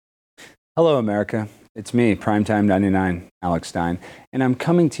Hello, America. It's me, Primetime 99, Alex Stein, and I'm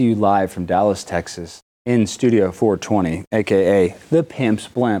coming to you live from Dallas, Texas, in Studio 420, aka the Pimp's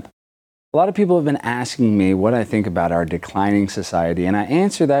Blimp. A lot of people have been asking me what I think about our declining society, and I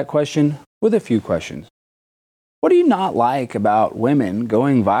answer that question with a few questions. What do you not like about women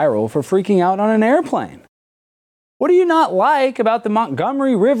going viral for freaking out on an airplane? What do you not like about the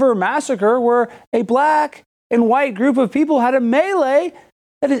Montgomery River massacre, where a black and white group of people had a melee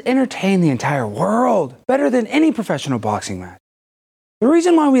that has entertained the entire world better than any professional boxing match? The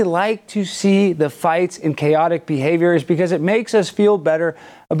reason why we like to see the fights and chaotic behavior is because it makes us feel better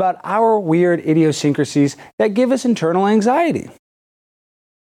about our weird idiosyncrasies that give us internal anxiety.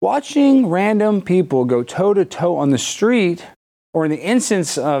 Watching random people go toe-to-toe on the street, or in the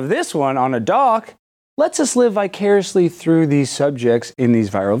instance of this one on a dock, lets us live vicariously through these subjects in these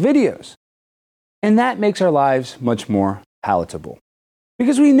viral videos. And that makes our lives much more palatable.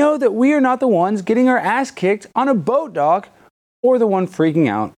 Because we know that we are not the ones getting our ass kicked on a boat dock or the one freaking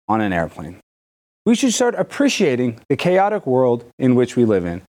out on an airplane. We should start appreciating the chaotic world in which we live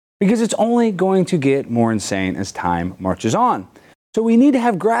in, because it's only going to get more insane as time marches on. So we need to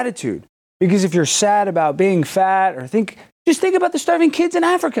have gratitude, because if you're sad about being fat, or just think about the starving kids in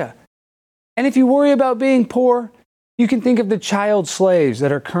Africa. And if you worry about being poor, you can think of the child slaves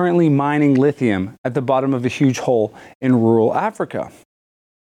that are currently mining lithium at the bottom of a huge hole in rural Africa.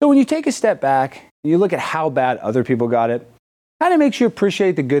 So when you take a step back and you look at how bad other people got it, kind of makes you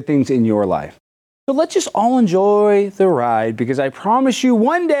appreciate the good things in your life. So let's just all enjoy the ride, because I promise you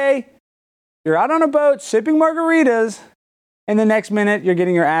one day you're out on a boat sipping margaritas, and the next minute you're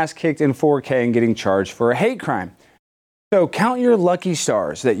getting your ass kicked in 4K and getting charged for a hate crime. So count your lucky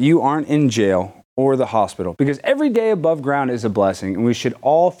stars that you aren't in jail or the hospital, because every day above ground is a blessing, and we should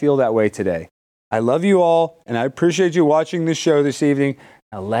all feel that way today. I love you all, and I appreciate you watching this show this evening.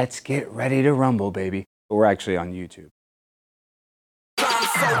 Now let's get ready to rumble, baby. But we're actually on YouTube. I'm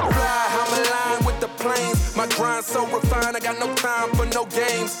so fly, I'm aligned with the planes. My grind so refined, I got no time for no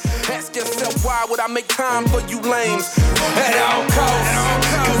games. Ask yourself, why would I make time for you lames? At all costs,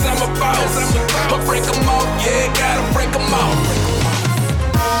 cause I'm a boss. But break them off, yeah, gotta break them off.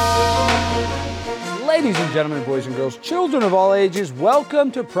 Ladies and gentlemen, boys and girls, children of all ages, welcome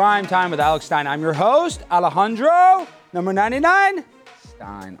to Prime Time with Alex Stein. I'm your host, Alejandro, number 99,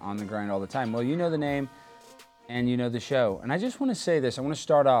 Stein, on the grind all the time. Well, you know the name, and you know the show. And I just want to say this. I want to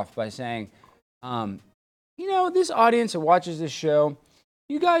start off by saying, this audience that watches this show,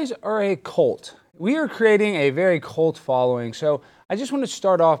 you guys are a cult. We are creating a very cult following. So I just want to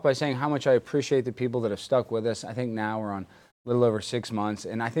start off by saying how much I appreciate the people that have stuck with us. I think now we're on a little over 6 months,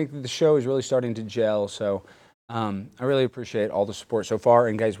 and I think that the show is really starting to gel. So I really appreciate all the support so far.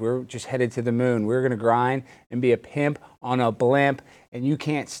 And guys, we're just headed to the moon. We're going to grind and be a pimp on a blimp, and you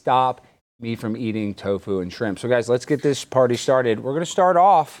can't stop me from eating tofu and shrimp. So guys, let's get this party started. We're going to start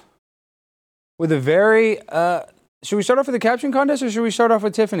off with a very, should we start off with the caption contest, or should we start off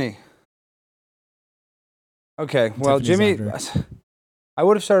with Tiffany? Okay, well, Tiffany's Jimmy, I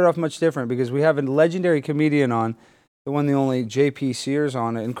would have started off much different, because we have a legendary comedian on, the one, the only JP Sears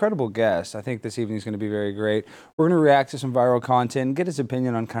on, an incredible guest. I think this evening is going to be very great. We're going to react to some viral content and get his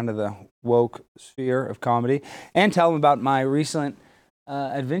opinion on kind of the woke sphere of comedy, and tell him about my recent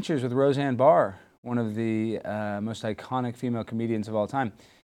adventures with Roseanne Barr, one of the most iconic female comedians of all time.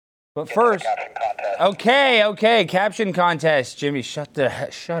 But first, okay, caption contest. Jimmy, shut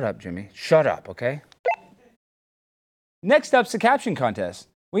up, Jimmy. Shut up, okay? Next up's the caption contest.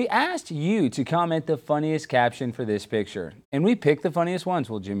 We asked you to comment the funniest caption for this picture, and we picked the funniest ones.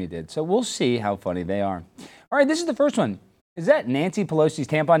 Well, Jimmy did, so we'll see how funny they are. All right, this is the first one. Is that Nancy Pelosi's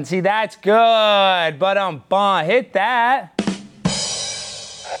tampon? See, that's good, but hit that.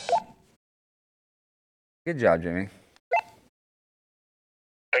 Good job, Jimmy.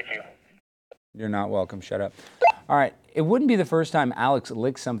 Thank you. You're not welcome. Shut up. All right. It wouldn't be the first time Alex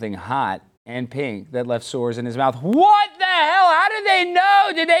licked something hot and pink that left sores in his mouth. What the hell? How did they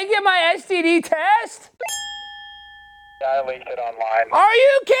know? Did they get my STD test? Yeah, I leaked it online. Are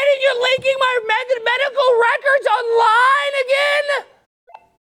you kidding? You're leaking my medical records online again?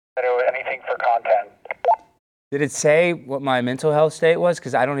 I do anything for content. Did it say what my mental health state was?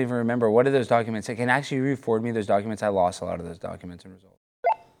 Because I don't even remember. What did those documents say? Can you actually re-forward me those documents? I lost a lot of those documents and results.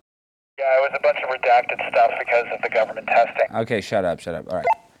 Yeah, it was a bunch of redacted stuff because of the government testing. Okay, shut up. All right.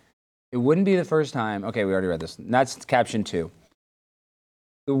 It wouldn't be the first time. Okay, we already read this. That's caption 2.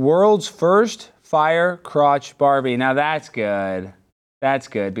 The world's first fire crotch Barbie. Now that's good. That's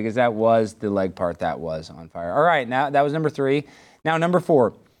good, because that was the leg part that was on fire. All right, now that was number 3. Now number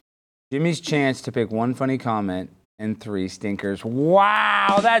 4. Jimmy's chance to pick one funny comment and 3 stinkers.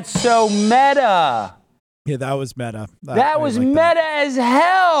 Wow, that's so meta. Yeah, that was meta. That was meta as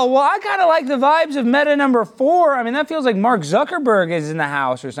hell. Well, I kind of like the vibes of meta number 4. I mean, that feels like Mark Zuckerberg is in the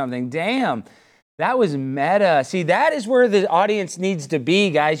house or something. Damn, that was meta. See, that is where the audience needs to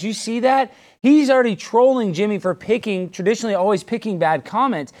be, guys. You see that? He's already trolling Jimmy for traditionally always picking bad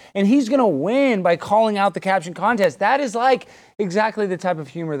comments, and he's going to win by calling out the caption contest. That is like exactly the type of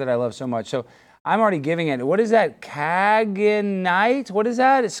humor that I love so much. So I'm already giving it. What is that? Caganite? What is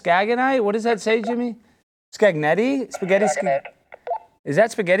that? Skaganite? What does that say, Jimmy? Scagnetti? Spaghetti? Is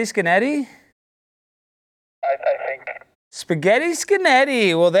that Spaghetti Scanetti? I think. Spaghetti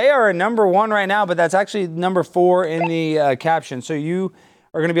Scanetti. Well, they are number 1 right now, but that's actually number 4 in the caption. So you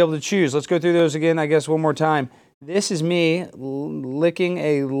are going to be able to choose. Let's go through those again, I guess, one more time. This is me licking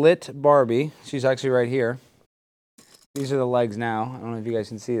a lit Barbie. She's actually right here. These are the legs now. I don't know if you guys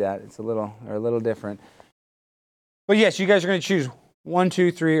can see that. It's a little different. But yes, you guys are going to choose 1,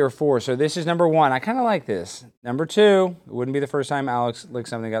 2, 3, or 4. So this is number 1. I kind of like this. Number 2, it wouldn't be the first time Alex licked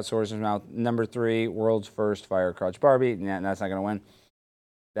something that got sores in his mouth. Number 3, world's first fire crotch Barbie. Yeah, that's not going to win.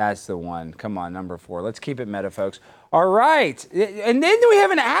 That's the one. Come on, number 4. Let's keep it meta, folks. All right. And then do we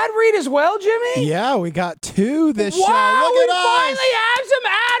have an ad read as well, Jimmy? Yeah, we got 2 this show. Look Wow, at we us. finally have some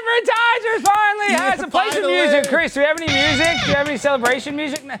advertisers. Finally, play some music. Chris, do we have any music? Do you have any celebration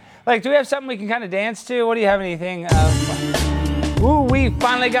music? Like, do we have something we can kind of dance to? What do you have? Anything? Ooh, we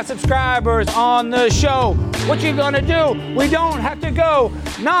finally got subscribers on the show. What you gonna do? We don't have to go.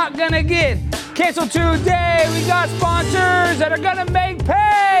 Not gonna get canceled today. We got sponsors that are gonna make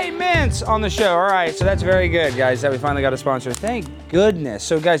payments on the show. All right, so that's very good, guys, that we finally got a sponsor. Thank goodness.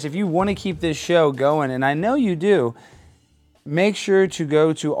 So, guys, if you want to keep this show going, and I know you do, make sure to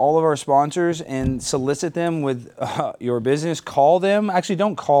go to all of our sponsors and solicit them with your business. Call them. Actually,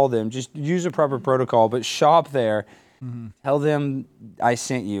 don't call them. Just use a proper protocol, but shop there. Mm-hmm. Tell them I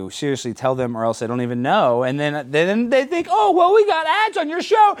sent you. Seriously, tell them, or else they don't even know. And then they think, oh, well, we got ads on your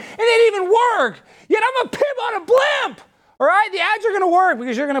show, and they didn't even work. Yet I'm a pimp on a blimp. All right? The ads are going to work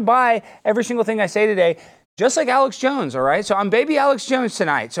because you're going to buy every single thing I say today, just like Alex Jones, all right? So I'm baby Alex Jones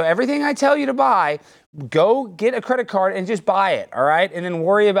tonight. So everything I tell you to buy, go get a credit card and just buy it, all right? And then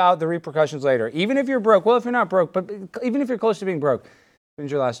worry about the repercussions later. Even if you're broke, well, if you're not broke, but even if you're close to being broke, spend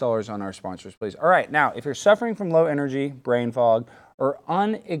your last dollars on our sponsors, please. All right, now, if you're suffering from low energy, brain fog, or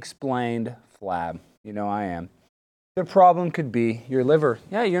unexplained flab, you know I am, the problem could be your liver.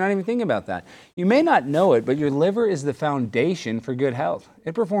 Yeah, you're not even thinking about that. You may not know it, but your liver is the foundation for good health.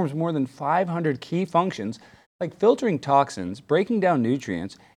 It performs more than 500 key functions like filtering toxins, breaking down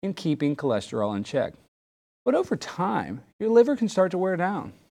nutrients, and keeping cholesterol in check. But over time, your liver can start to wear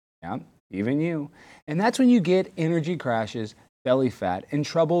down. Yeah, even you. And that's when you get energy crashes, belly fat, and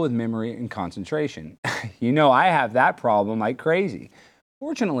trouble with memory and concentration. You know I have that problem like crazy.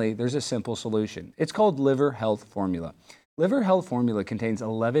 Fortunately, there's a simple solution. It's called Liver Health Formula. Liver Health Formula contains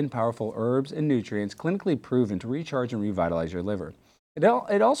 11 powerful herbs and nutrients clinically proven to recharge and revitalize your liver.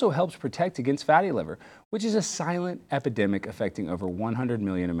 It also helps protect against fatty liver, which is a silent epidemic affecting over 100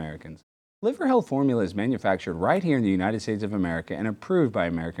 million Americans. Liver Health Formula is manufactured right here in the United States of America and approved by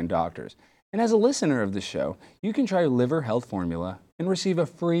American doctors. And as a listener of the show, you can try Liver Health Formula and receive a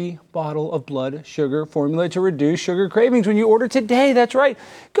free bottle of blood sugar formula to reduce sugar cravings when you order today. That's right.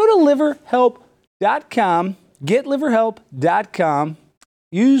 Go to liverhelp.com, getliverhelp.com,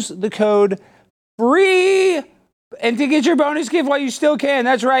 use the code FREE and to get your bonus gift while you still can.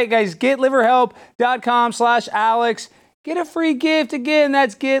 That's right, guys. Getliverhelp.com/Alex. Get a free gift. Again,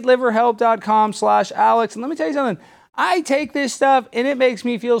 that's getliverhelp.com/Alex. And let me tell you something. I take this stuff and it makes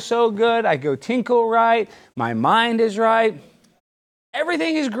me feel so good. I go tinkle right. My mind is right.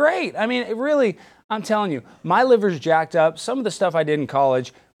 Everything is great. I mean, it really, I'm telling you, my liver's jacked up. Some of the stuff I did in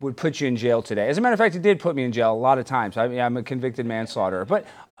college would put you in jail today. As a matter of fact, it did put me in jail a lot of times. I mean, I'm a convicted manslaughterer.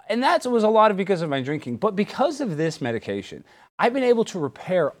 And that was a lot of because of my drinking. But because of this medication, I've been able to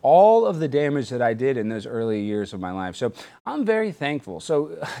repair all of the damage that I did in those early years of my life. So I'm very thankful.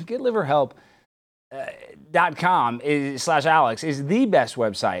 So getliverhelp.com/Alex is the best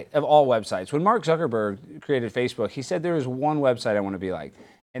website of all websites. When Mark Zuckerberg created Facebook, he said there was one website I want to be like.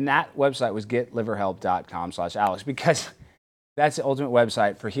 And that website was getliverhelp.com/Alex because that's the ultimate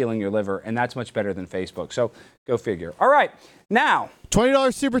website for healing your liver. And that's much better than Facebook. So go figure. All right. Now.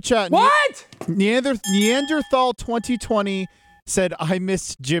 $20 super chat. What? Neanderthal 2020 said, I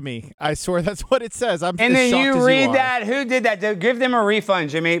missed Jimmy. I swear that's what it says. I'm And as then shocked you as read are. that. Who did that? Give them a refund,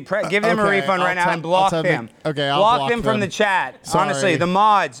 Jimmy. Give them a Okay, refund right now and block them. I'll block them from the chat. Sorry. Honestly, the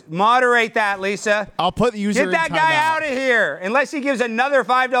mods. Moderate that, Lisa. I'll put the user Get that in guy timeout. out of here. Unless he gives another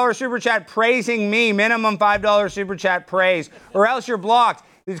 $5 super chat praising me. Minimum $5 super chat praise. Or else you're blocked.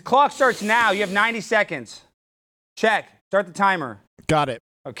 The clock starts now. You have 90 seconds. Check. Start the timer. Got it.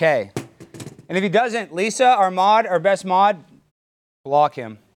 Okay. And if he doesn't, Lisa, our best mod, block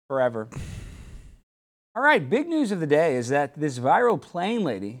him forever. All right, big news of the day is that this viral plane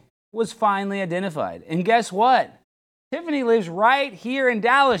lady was finally identified. And guess what? Tiffany lives right here in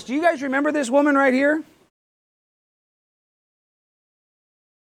Dallas. Do you guys remember this woman right here?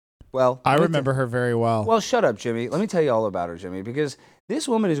 Well, I remember her very well. Well, shut up, Jimmy. Let me tell you all about her, Jimmy, because this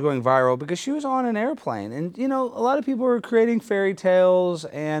woman is going viral because she was on an airplane. And, you know, a lot of people are creating fairy tales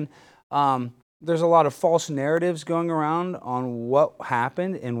and there's a lot of false narratives going around on what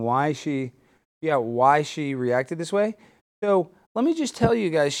happened and why she reacted this way. So let me just tell you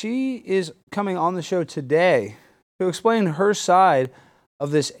guys, she is coming on the show today to explain her side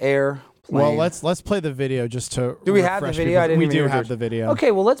of this airplane. Well, let's play the video just to. Do we have the video? We do have the video.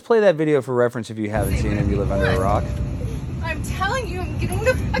 Okay, well, let's play that video for reference if you haven't seen it and you live under a rock. I'm telling you, I'm getting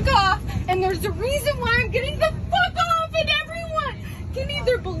the fuck off, and there's a reason why I'm getting the fuck off, and everyone can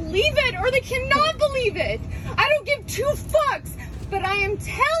either believe it or they cannot believe it. I don't give two fucks, but I am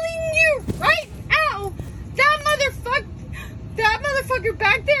telling you right now, that motherfucker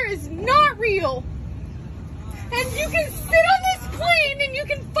back there is not real. And you can sit on this plane and you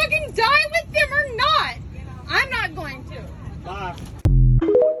can fucking die with them or not. I'm not going to. Bye.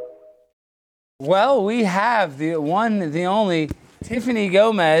 Well, we have the one, the only, Tiffany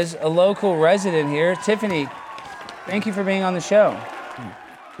Gomas, a local resident here. Tiffany, thank you for being on the show.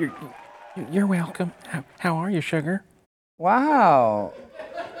 You're welcome. How are you, sugar? Wow.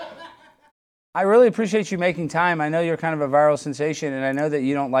 I really appreciate you making time. I know you're kind of a viral sensation, and I know that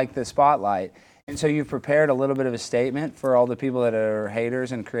you don't like the spotlight. And so you've prepared a little bit of a statement for all the people that are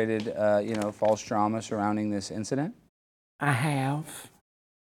haters and created, false drama surrounding this incident? I have.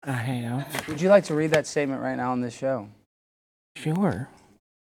 Would you like to read that statement right now on this show? Sure.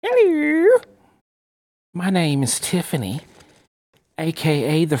 Hello. My name is Tiffany,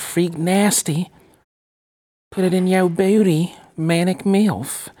 a.k.a. the Freak Nasty. Put it in your booty, Manic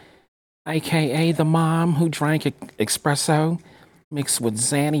MILF, a.k.a. the mom who drank espresso mixed with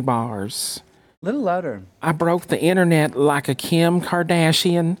Zanny bars. A little louder. I broke the internet like a Kim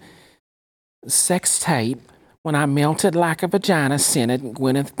Kardashian sex tape when I melted like a vagina-scented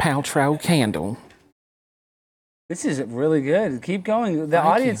Gwyneth Paltrow candle. This is really good. Keep going. The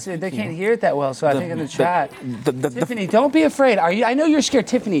audience, they can't hear it that well, so I think in the chat. Tiffany, don't be afraid. I know you're scared.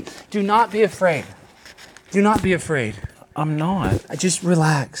 Tiffany, do not be afraid. Do not be afraid. I'm not. Just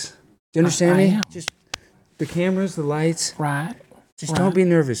relax. Do you understand I me? am. Just the cameras, the lights. Right. Just don't be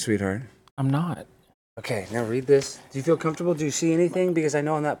nervous, sweetheart. I'm not. Okay, now read this. Do you feel comfortable? Do you see anything? Because I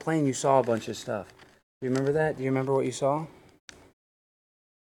know on that plane you saw a bunch of stuff. Do you remember that? Do you remember what you saw?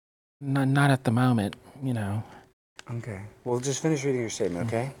 No, not at the moment, you know. Okay. Well, just finish reading your statement,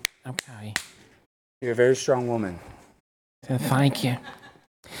 okay? Okay. You're a very strong woman. Thank you.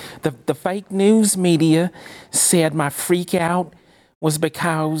 The fake news media said my freak out was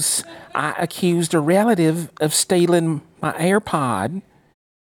because I accused a relative of stealing my AirPod,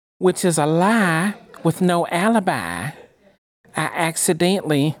 which is a lie with no alibi. I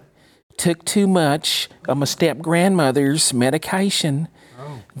accidentally took too much of my step-grandmother's medication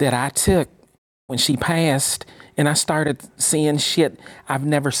that I took when she passed, and I started seeing shit I've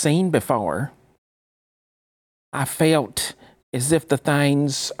never seen before. I felt as if the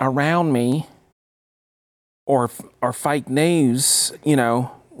things around me or fake news, you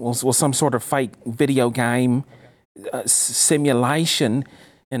know, was some sort of fake video game simulation,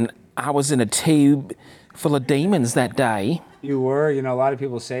 and I was in a tube full of demons that day. You were? You know, a lot of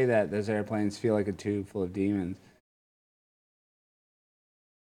people say that those airplanes feel like a tube full of demons.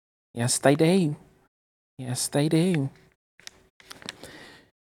 Yes, they do. Yes, they do.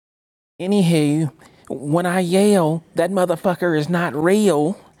 Anywho, when I yell, that motherfucker is not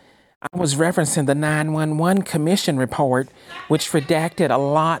real, I was referencing the 911 Commission report, which redacted a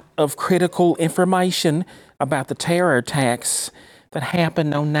lot of critical information about the terror attacks that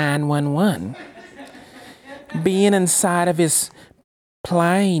happened on 911. Being inside of his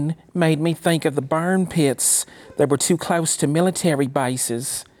plane made me think of the burn pits that were too close to military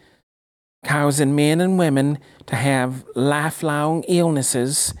bases, causing men and women to have lifelong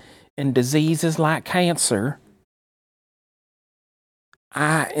illnesses and diseases like cancer.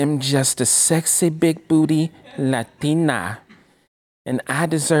 I am just a sexy big booty Latina and I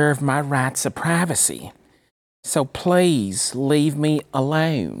deserve my rights of privacy. So please leave me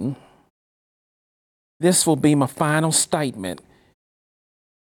alone. This will be my final statement.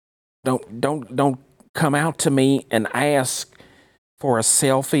 Don't come out to me and ask for a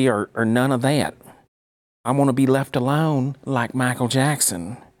selfie or none of that. I want to be left alone like Michael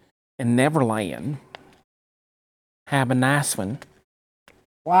Jackson in Neverland. Have a nice one.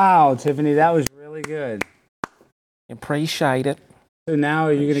 Wow, Tiffany, that was really good. Appreciate it. So now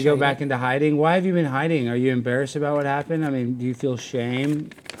are you going to go back into hiding? Why have you been hiding? Are you embarrassed about what happened? I mean, do you feel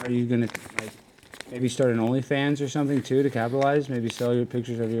shame? Are you going to maybe start an OnlyFans or something too to capitalize? Maybe sell your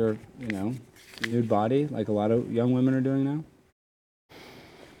pictures of your, nude body like a lot of young women are doing now?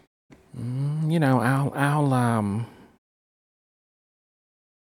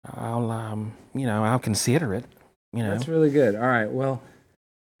 I'll consider it. That's really good. All right. Well,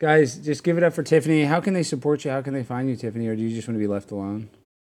 guys, just give it up for Tiffany. How can they support you? How can they find you, Tiffany? Or do you just want to be left alone?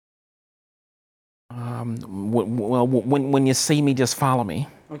 Well, when you see me, just follow me.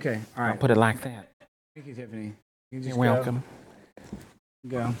 Okay. All right. I'll put it like that. Thank you, Tiffany. You're welcome.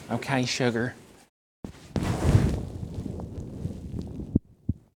 Go. Okay, sugar.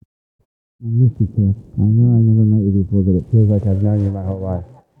 I miss you, Tiff. I know I never met you before, but it feels like I've known you my whole life.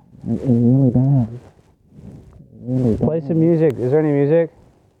 It really does. Really does. Play some music. Is there any music?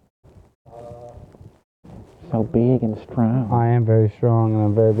 So big and strong. I am very strong and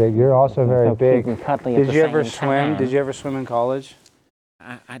I'm very big. You're also very so big. Cute and cuddly at Did you ever same swim? time. Did you ever swim in college?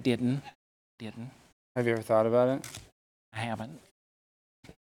 I didn't. Have you ever thought about it? I haven't.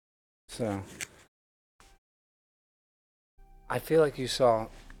 So, I feel like you saw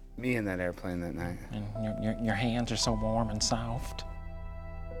me in that airplane that night. And your hands are so warm and soft.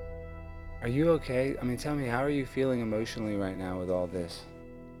 Are you okay? I mean, tell me, how are you feeling emotionally right now with all this?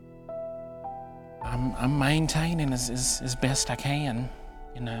 I'm maintaining as best I can,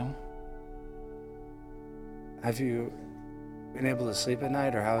 Have you been able to sleep at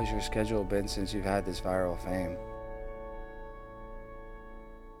night, or how has your schedule been since you've had this viral fame?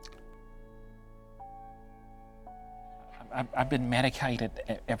 I've been medicated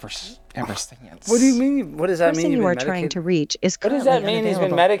ever since. What do you mean? What does that mean? The person you are trying to reach is currently currently unavailable. What does that mean? He's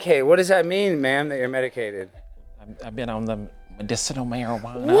been medicated. What does that mean, ma'am, that you're medicated? I've been on the medicinal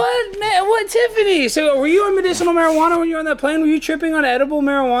marijuana. What, man? What, Tiffany? So, were you on medicinal marijuana when you were on that plane? Were you tripping on edible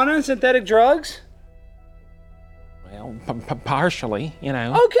marijuana and synthetic drugs? Well, partially, Okay,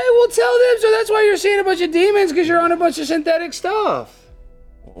 well, tell them. So that's why you're seeing a bunch of demons, because you're on a bunch of synthetic stuff.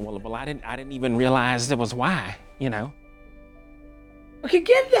 Well, I didn't even realize that was why, Okay,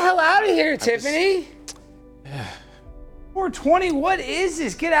 get the hell out of here, Tiffany. 420, what is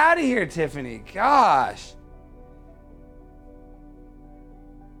this? Get out of here, Tiffany. Gosh.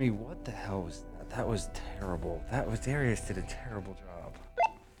 I mean, what the hell was that? That was terrible. Darius did a terrible job.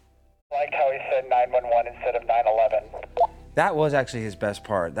 I liked how he said 911 instead of 911. That was actually his best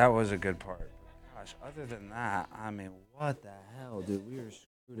part. That was a good part. Gosh, other than that, I mean, what the hell, dude? We are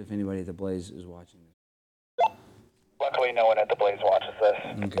screwed if anybody at the Blaze is watching this. Luckily, no one at the Blaze watches this.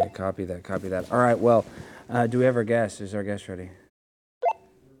 Okay, copy that. All right, well, do we have our guest? Is our guest ready?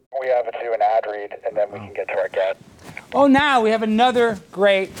 We have to do an ad read, and then we can get to our guest. Oh, now we have another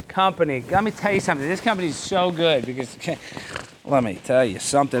great company. Let me tell you something. This company is so good because, let me tell you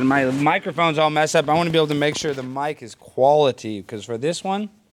something. My microphone's all messed up. I want to be able to make sure the mic is quality, because for this one,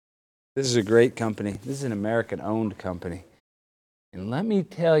 this is a great company. This is an American-owned company. And let me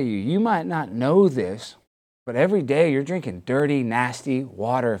tell you, you might not know this, but every day you're drinking dirty, nasty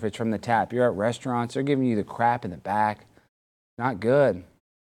water if it's from the tap. You're at restaurants, they're giving you the crap in the back. Not good.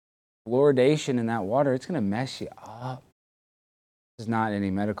 Fluoridation in that water, it's going to mess you up. This is not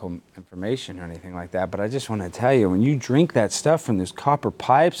any medical information or anything like that, but I just want to tell you, when you drink that stuff from those copper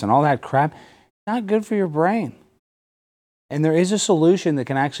pipes and all that crap, it's not good for your brain. And there is a solution that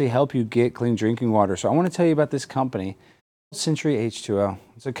can actually help you get clean drinking water. So I want to tell you about this company, Century H2O.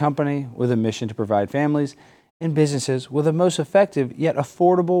 It's a company with a mission to provide families and businesses with the most effective yet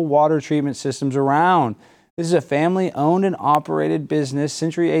affordable water treatment systems around. This is a family-owned and operated business.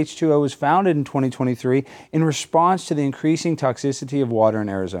 Century H2O was founded in 2023 in response to the increasing toxicity of water in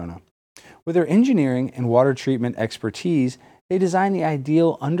Arizona. With their engineering and water treatment expertise, they designed the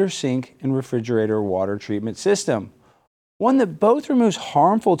ideal under-sink and refrigerator water treatment system, one that both removes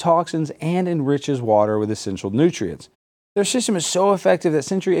harmful toxins and enriches water with essential nutrients. Their system is so effective that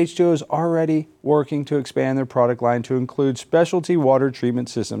Century H2O is already working to expand their product line to include specialty water treatment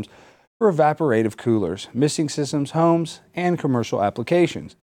systems for evaporative coolers, misting systems, homes, and commercial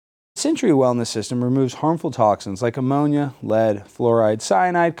applications. Century Wellness System removes harmful toxins like ammonia, lead, fluoride,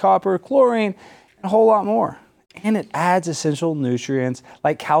 cyanide, copper, chlorine, and a whole lot more. and it adds essential nutrients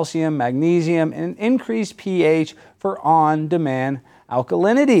like calcium, magnesium, and increased pH for on-demand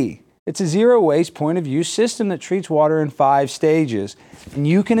alkalinity. It's a zero-waste point-of-use system that treats water in 5 stages. And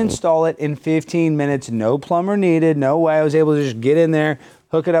you can install it in 15 minutes. No plumber needed. No way. I was able to just get in there,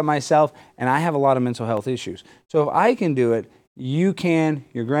 hook it up myself, and I have a lot of mental health issues. So if I can do it, you can,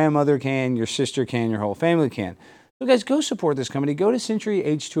 your grandmother can, your sister can, your whole family can. So guys, go support this company. Go to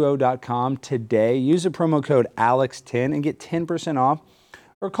centuryh2o.com today. Use the promo code ALEX10 and get 10% off.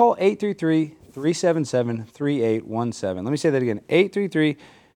 Or call 833-377-3817. Let me say that again,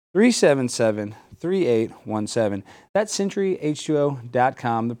 833-377-3817. That's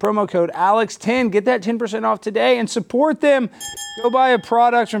centuryh2o.com. The promo code ALEX10. Get that 10% off today and support them. Go buy a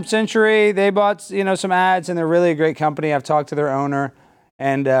product from Century. They bought, some ads, and they're really a great company. I've talked to their owner,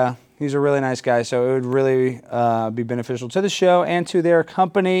 and he's a really nice guy, so it would really be beneficial to the show and to their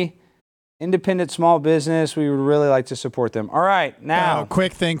company. Independent small business. We would really like to support them. All right, now.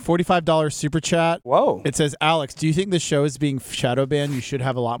 Quick thing, $45 super chat. Whoa. It says, Alex, do you think the show is being shadow banned? You should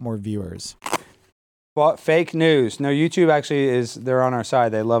have a lot more viewers. Well, fake news. No, YouTube actually they're on our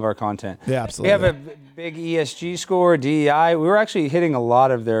side. They love our content. Yeah, absolutely. We have a big ESG score, DEI. We were actually hitting a lot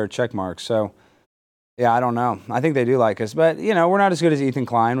of their check marks, so yeah, I don't know. I think they do like us, but we're not as good as Ethan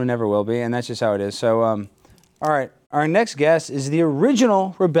Klein. We never will be, and that's just how it is. So, all right. Our next guest is the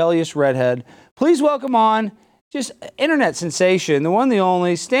original rebellious redhead. Please welcome on just internet sensation, the one, the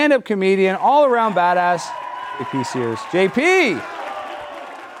only, stand-up comedian, all-around badass, JP Sears. JP!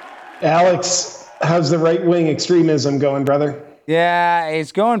 Alex, how's the right-wing extremism going, brother? Yeah,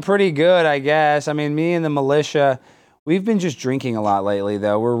 it's going pretty good, I guess. I mean, me and the militia, we've been just drinking a lot lately,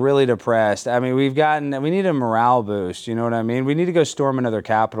 though. We're really depressed. I mean, we need a morale boost, you know what I mean? We need to go storm another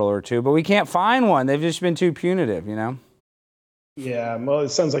capital or two, but we can't find one. They've just been too punitive, Yeah, well, it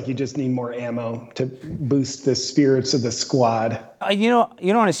sounds like you just need more ammo to boost the spirits of the squad.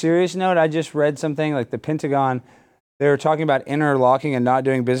 On a serious note, I just read something like the Pentagon, they were talking about interlocking and not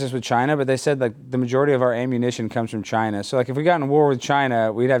doing business with China, but they said like the majority of our ammunition comes from China. So like if we got in war with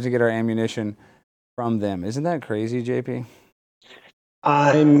China, we'd have to get our ammunition from them. Isn't that crazy, JP?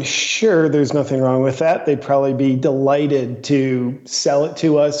 I'm sure there's nothing wrong with that. They'd probably be delighted to sell it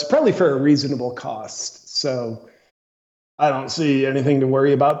to us, probably for a reasonable cost. So I don't see anything to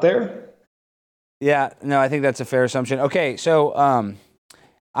worry about there. Yeah, no, I think that's a fair assumption. Okay, so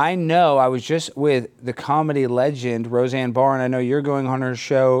I know I was just with the comedy legend Roseanne Barr, and I know you're going on her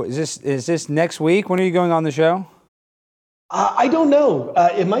show. Is this next week? When are you going on the show? I don't know.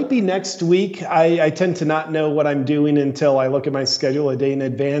 It might be next week. I tend to not know what I'm doing until I look at my schedule a day in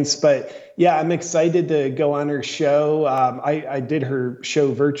advance. But yeah, I'm excited to go on her show. I did her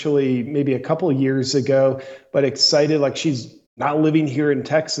show virtually maybe a couple years ago, but excited. Like she's not living here in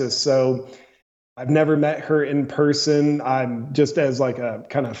Texas, so I've never met her in person. I'm just as like a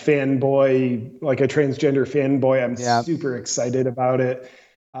kind of fanboy, like a transgender fanboy. I'm super excited about it.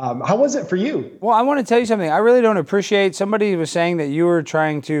 How was it for you? Well, I want to tell you something. I really don't appreciate, somebody was saying that you were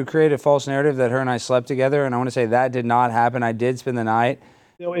trying to create a false narrative that her and I slept together, and I want to say that did not happen. I did spend the night.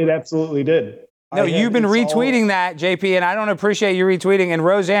 No, it absolutely did. No, you've been retweeting that, JP, and I don't appreciate you retweeting. And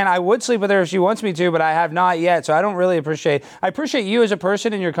Roseanne, I would sleep with her if she wants me to, but I have not yet, so I don't really appreciate. I appreciate you as a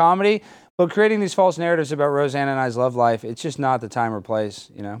person in your comedy, but creating these false narratives about Roseanne and I's love life, it's just not the time or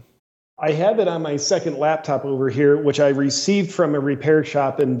place, I have it on my second laptop over here, which I received from a repair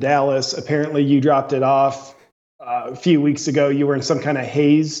shop in Dallas. Apparently, you dropped it off a few weeks ago. You were in some kind of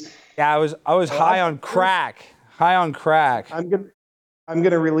haze. Yeah, I was high on crack. High on crack. I'm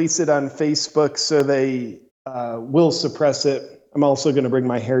gonna release it on Facebook so they will suppress it. I'm also going to bring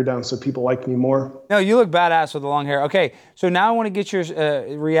my hair down so people like me more. No, you look badass with the long hair. Okay, so now I want to get your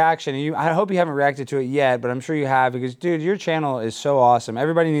reaction. I hope you haven't reacted to it yet, but I'm sure you have because, dude, your channel is so awesome.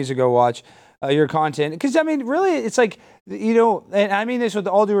 Everybody needs to go watch your content. Because, I mean, really, it's like, and I mean this with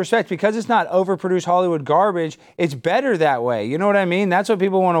all due respect, because it's not overproduced Hollywood garbage, it's better that way. You know what I mean? That's what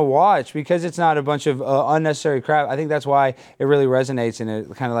people want to watch because it's not a bunch of unnecessary crap. I think that's why it really resonates and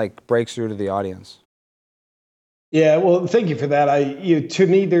it kind of like breaks through to the audience. Yeah, well, thank you for that. To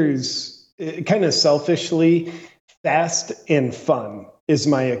me, there's kind of selfishly, fast and fun is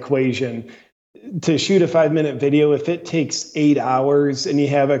my equation. To shoot a 5-minute video, if it takes 8 hours and you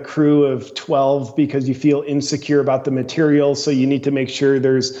have a crew of 12 because you feel insecure about the material, so you need to make sure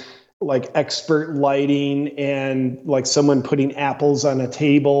there's like expert lighting and like someone putting apples on a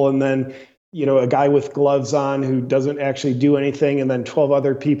table and then, a guy with gloves on who doesn't actually do anything and then 12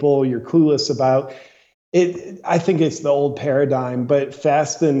 other people you're clueless about. I think it's the old paradigm, but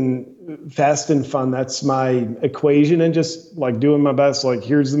fast and fun. That's my equation, and just like doing my best. Like,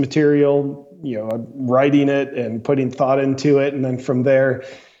 here's the material. writing it and putting thought into it. And then from there,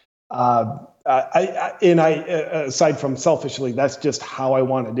 aside from selfishly, that's just how I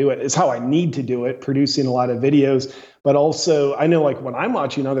want to do it. It's how I need to do it, producing a lot of videos. But also, I know, like, when I'm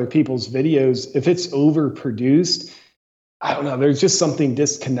watching other people's videos, if it's overproduced, I don't know, there's just something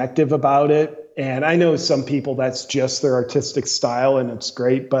disconnective about it. And I know some people, that's just their artistic style, and it's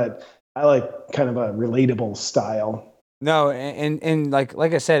great, but I like kind of a relatable style. No, and like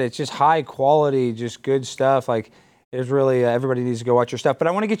I said, it's just high quality, just good stuff. Like, there's really, everybody needs to go watch your stuff. But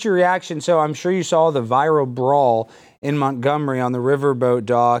I want to get your reaction. So I'm sure you saw the viral brawl in Montgomery on the riverboat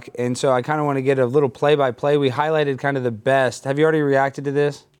dock. And so I kind of want to get a little play-by-play. We highlighted kind of the best. Have you already reacted to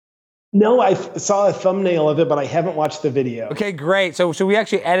this? No, I saw a thumbnail of it, but I haven't watched the video. Okay, great. So we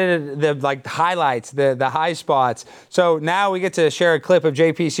actually edited the highlights, the high spots. So now we get to share a clip of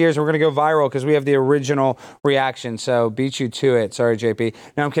JP Sears. We're going to go viral because we have the original reaction. So beat you to it. Sorry, JP.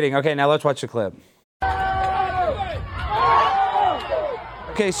 No, I'm kidding. Okay, now let's watch the clip.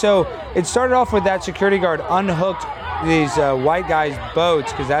 Okay, so it started off with that security guard unhooked these white guys'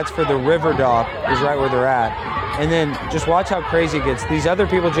 boats, because that's for the river dock, is right where they're at. And then just watch how crazy it gets. These other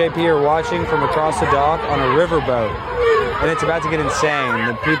people, JP, are watching from across the dock on a riverboat, and it's about to get insane.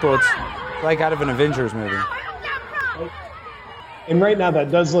 The people, it's like out of an Avengers movie. And right now,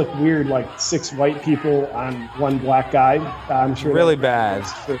 that does look weird, like 6 white people on 1 black guy. I'm sure. Really bad.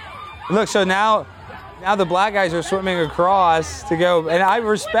 Look, so now the black guys are swimming across to go, and I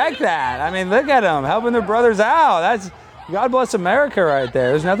respect that. I mean, look at them, helping their brothers out. That's, God bless America right there.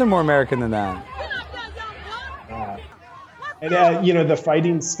 There's nothing more American than that. And, the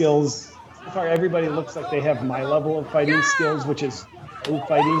fighting skills, so far everybody looks like they have my level of fighting skills, which is no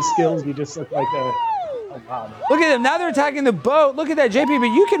fighting skills. You just look like oh, wow. Look at them. Now they're attacking the boat. Look at that, JP,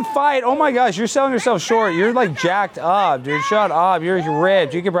 but you can fight. Oh, my gosh, you're selling yourself short. You're, like, jacked up, dude. Shut up. You're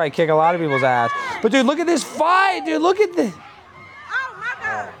ripped. You could probably kick a lot of people's ass. But, dude, look at this fight, dude. Look at this.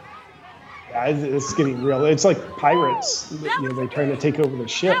 Yeah, it's getting real. It's like pirates. They're trying to take over the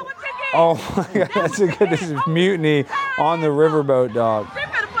ship. Oh, my God. That's a good. This is mutiny on the riverboat, dog.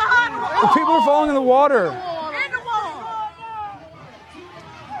 People are falling in the water.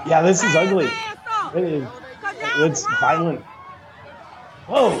 Yeah, this is ugly. It's violent.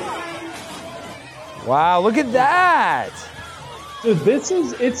 Whoa. Wow, look at that. Dude,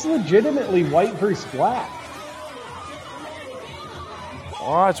 it's legitimately white versus black.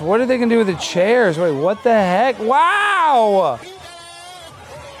 Watch, what are they going to do with the chairs? Wait, what the heck? Wow.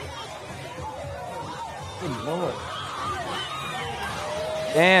 Good Lord.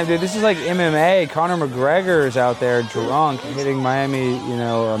 Damn, dude, this is like MMA. Conor McGregor's out there drunk hitting Miami,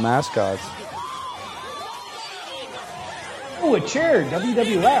 mascots. Oh, a chair,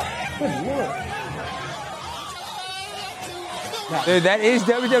 WWF. Good Lord. Dude, that is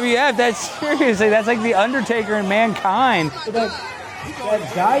WWF. That's seriously, that's like The Undertaker and Mankind.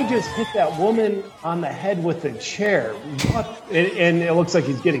 That guy just hit that woman on the head with a chair. What? And it looks like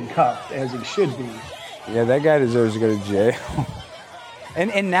he's getting cuffed, as he should be. Yeah, that guy deserves to go to jail.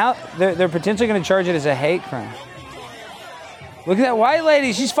 And now they're potentially going to charge it as a hate crime. Look at that white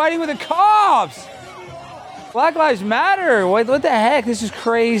lady. She's fighting with the cops. Black Lives Matter. What the heck? This is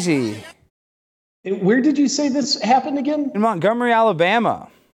crazy. Where did you say this happened again? In Montgomery, Alabama.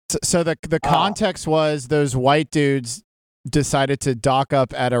 So the context was those white dudes decided to dock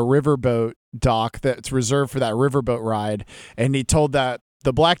up at a riverboat dock that's reserved for that riverboat ride, and he told the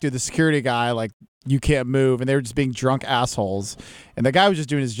black dude, the security guy, like, you can't move, and they were just being drunk assholes, and the guy was just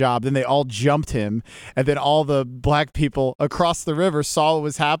doing his job. Then they all jumped him, and then all the black people across the river saw what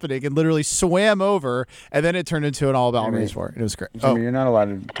was happening and literally swam over, and then it turned into an all about race war. It was great. Jimmy, you're not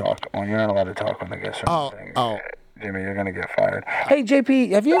allowed to talk when the guests are saying. Jimmy, you're gonna get fired. Hey,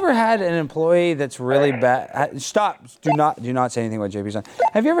 JP, have you ever had an employee that's really bad? Stop. Do not say anything about JP's son.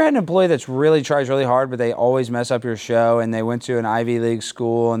 Have you ever had an employee that's really tries really hard, but they always mess up your show, and they went to an Ivy League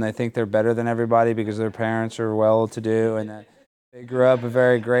school, and they think they're better than everybody because their parents are well-to-do, and that they grew up a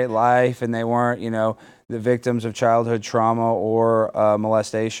very great life, and they weren't, the victims of childhood trauma or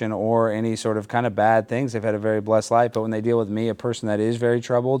molestation or any sort of kind of bad things. They've had a very blessed life, but when they deal with me, a person that is very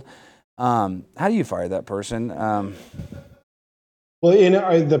troubled, how do you fire that person? Well,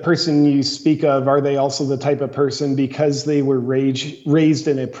 the person you speak of, are they also the type of person, because they were raised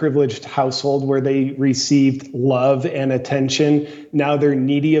in a privileged household where they received love and attention, now they're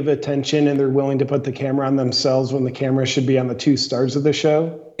needy of attention and they're willing to put the camera on themselves when the camera should be on the 2 stars of the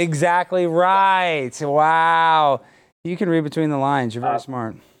show? Exactly right. Wow. You can read between the lines. You're very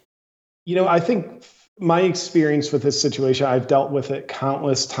smart. I think my experience with this situation, I've dealt with it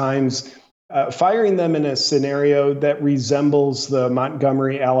countless times. firing them in a scenario that resembles the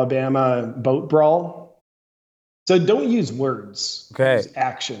Montgomery, Alabama boat brawl. So don't use words. Okay. Use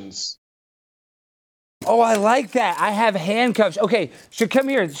actions. Oh, I like that. I have handcuffs. Okay, so come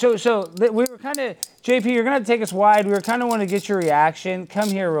here. So we were kind of, JP, you're going to take us wide. We were kind of want to get your reaction. Come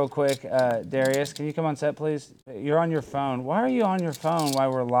here real quick, Darius. Can you come on set, please? You're on your phone. Why are you on your phone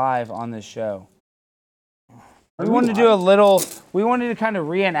while we're live on this show? We wanted to kind of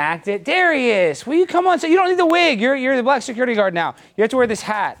reenact it. Darius, will you come on set? You don't need the wig. You're the black security guard now. You have to wear this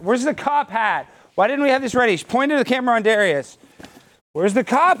hat. Where's the cop hat? Why didn't we have this ready? Point to the camera on Darius. Where's the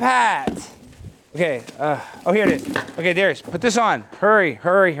cop hat? Okay, oh, here it is. Okay, Darius, put this on. Hurry.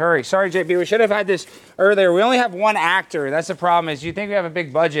 Sorry, JP, we should have had this earlier. We only have one actor. That's the problem, is you think we have a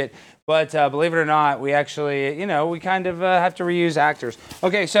big budget, but believe it or not, we actually, we kind of have to reuse actors.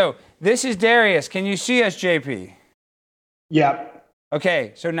 Okay, so this is Darius. Can you see us, JP? Yeah.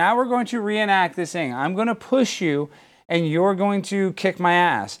 Okay, so now we're going to reenact this thing. I'm going to push you, and you're going to kick my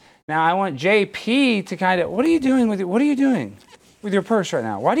ass. Now, I want JP to kind of, what are you doing with your purse right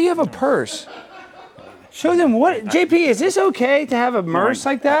now? Why do you have a purse? Show them what, JP, is this okay to have a purse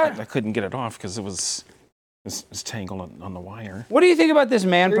like that? I couldn't get it off because it was tangled on the wire. What do you think about this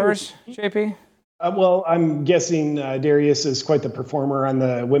man purse, JP? Well, I'm guessing Darius is quite the performer on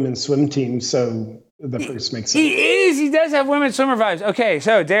the women's swim team, so the purse makes sense. He is. He does have women's swimmer vibes. Okay,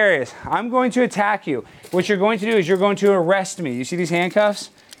 so Darius, I'm going to attack you. What you're going to do is you're going to arrest me. You see these handcuffs?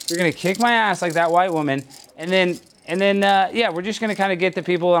 You're going to kick my ass like that white woman, and then, we're just going to kind of get the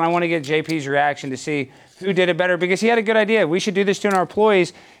people, and I want to get JP's reaction to see who did it better, because he had a good idea. We should do this to our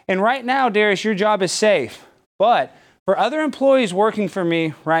employees. And right now, Darius, your job is safe. But for other employees working for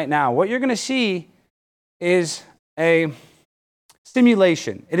me right now, what you're going to see is a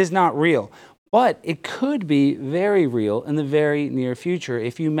simulation. It is not real. But it could be very real in the very near future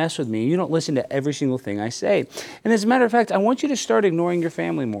if you mess with me. You don't listen to every single thing I say. And as a matter of fact, I want you to start ignoring your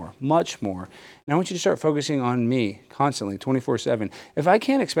family more, much more. And I want you to start focusing on me constantly, 24/7. If I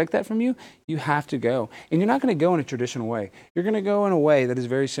can't expect that from you, you have to go. And you're not going to go in a traditional way. You're going to go in a way that is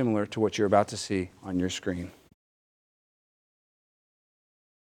very similar to what you're about to see on your screen.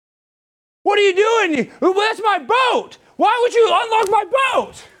 What are you doing? That's my boat. Why would you unlock my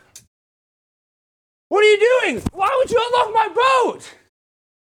boat? What are you doing? Why would you unlock my boat?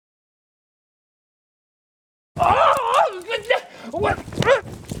 What?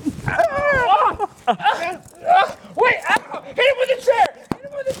 Wait! Hit him with the chair! Hit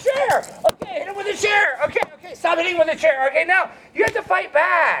him with the chair! Okay, hit him with the chair! Okay, stop hitting him with the chair. Okay, now you have to fight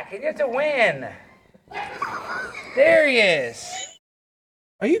back and you have to win. There he is.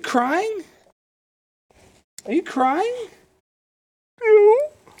 Are you crying? Are you crying? No.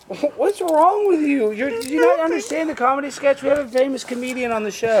 What's wrong with you? Do you not understand the comedy sketch? We have a famous comedian on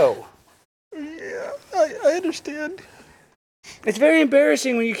the show. Yeah, I understand. It's very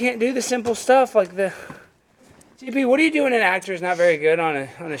embarrassing when you can't do the simple stuff like the... JP, what do you do when an actor is not very good on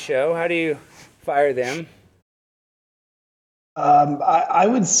a show? How do you fire them? I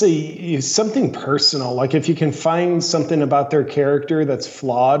would say something personal. Like if you can find something about their character that's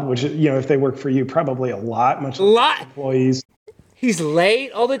flawed, which, if they work for you, probably a lot, much like employees. He's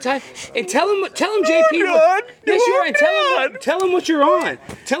late all the time. And tell him, JP. Yes, you are. And tell him what you're on.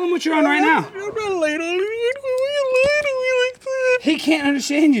 Tell him what you're on right now. I'm not late. Why are you lying to me like that? He can't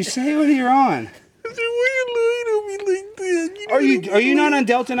understand you. Say what you're on. Why are you lying to me like that? Are you not on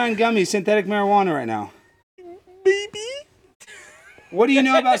Delta 9 gummies, synthetic marijuana right now? Maybe. What do you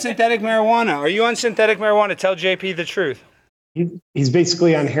know about synthetic marijuana? Are you on synthetic marijuana? Tell JP the truth. He's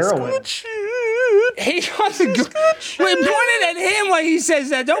basically on heroin. He wants to go. Wait, point it at him while he says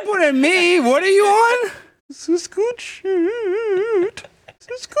that. Don't point it at me. What are you on? This is good shit.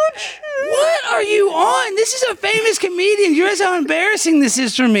 What are you on? This is a famous comedian. You realize how embarrassing this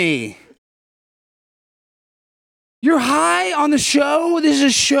is for me. You're high on the show? This is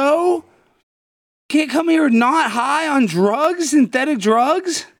a show? Can't come here not high on drugs, synthetic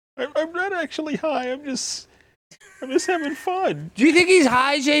drugs? I'm not actually high. I'm just having fun. Do you think he's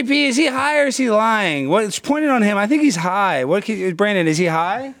high, JP? Is he high or is he lying? What's pointed on him? I think he's high. Brandon, is he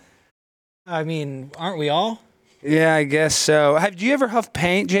high? I mean, aren't we all? Yeah, I guess so. Do you ever huff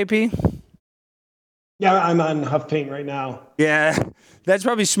paint, JP? Yeah, I'm on Huff Paint right now. Yeah, that's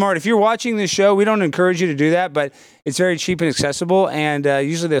probably smart. If you're watching this show, we don't encourage you to do that, but it's very cheap and accessible, and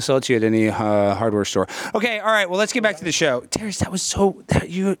usually they'll sell it to you at any hardware store. Okay, all right, well, let's get back to the show. Darius,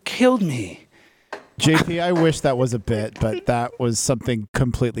 you killed me. JP, I wish that was a bit, but that was something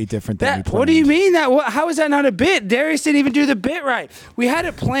completely different than we planned. What do you mean that? How is that not a bit? Darius didn't even do the bit right. We had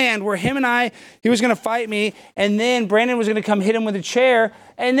it planned where he was going to fight me, and then Brandon was going to come hit him with a chair,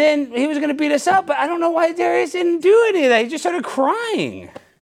 and then he was going to beat us up. But I don't know why Darius didn't do any of that. He just started crying.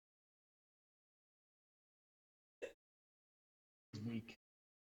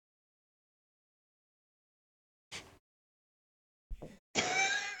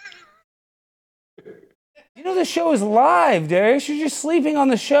 You know the show is live, Darius. You're just sleeping on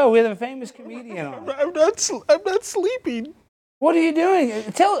the show. We have a famous comedian on. I'm not sleeping. What are you doing?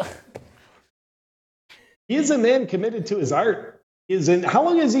 He is a man committed to his art. How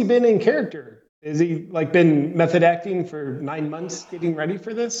long has he been in character? Has he been method acting for 9 months, getting ready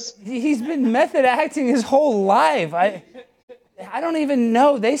for this? He's been method acting his whole life. I don't even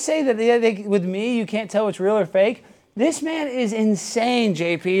know. They say that with me, you can't tell what's real or fake. This man is insane,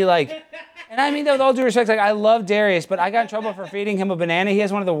 JP. And I mean that with all due respect. I love Darius, but I got in trouble for feeding him a banana. He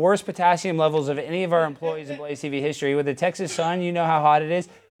has one of the worst potassium levels of any of our employees in Blaze TV history. With the Texas sun, you know how hot it is.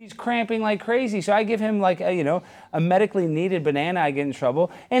 He's cramping like crazy. So I give him a medically needed banana. I get in trouble.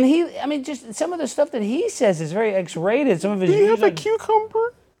 And just some of the stuff that he says is very X-rated. Some of his. Do you have a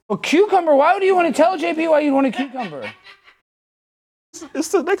cucumber? A cucumber? Why would you want to tell JP why you'd want a cucumber? It's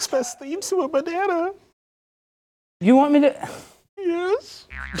the next best thing to a banana. You want me to? Yes.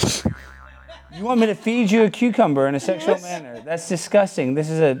 You want me to feed you a cucumber in a sexual manner? That's disgusting. This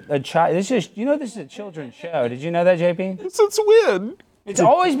is a child. This is a children's show. Did you know that, JP? Since when? It's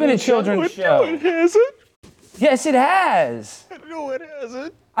always been a children's show. No, it hasn't. Yes, it has. No, it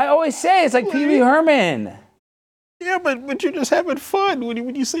hasn't. I always say it's like Pee Wee Herman. Yeah, but you're just having fun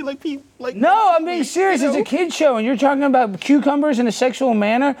when you say like. No, I'm being serious. It's a kid show, and you're talking about cucumbers in a sexual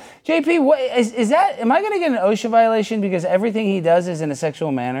manner. JP, what is that? Am I going to get an OSHA violation because everything he does is in a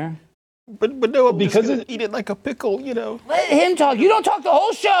sexual manner? But no, I'm because just eat it like a pickle, Let him talk. You don't talk the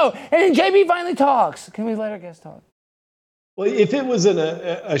whole show, and then JP finally talks. Can we let our guest talk? Well, if it was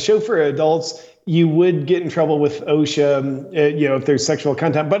a show for adults, you would get in trouble with OSHA, if there's sexual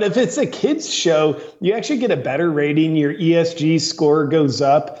content. But if it's a kids show, you actually get a better rating. Your ESG score goes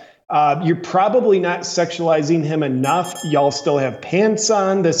up. You're probably not sexualizing him enough. Y'all still have pants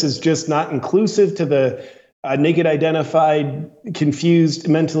on. This is just not inclusive to the naked, identified, confused,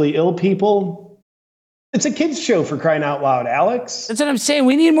 mentally ill people. It's a kids show, for crying out loud, Alex. That's what I'm saying.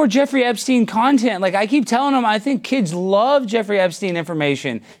 We need more Jeffrey Epstein content. I keep telling them, I think kids love Jeffrey Epstein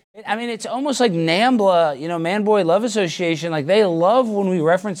information. I mean, it's almost like NAMBLA, Man Boy Love Association. They love when we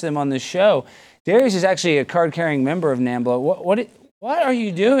reference them on this show. Darius is actually a card-carrying member of NAMBLA. What are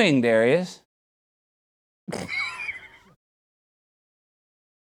you doing, Darius?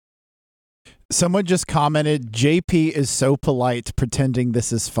 Someone just commented, JP is so polite, pretending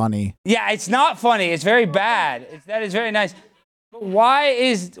this is funny. Yeah, it's not funny. It's very bad. That is very nice. But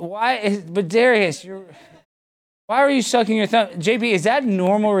but Darius, why are you sucking your thumb? JP, is that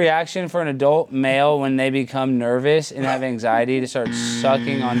normal reaction for an adult male when they become nervous and have anxiety to start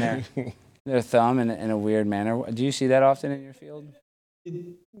sucking on their thumb in a weird manner? Do you see that often in your field?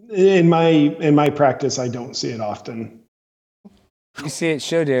 In my practice, I don't see it often. You see it,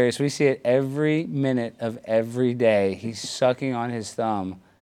 show Darius. We see it every minute of every day. He's sucking on his thumb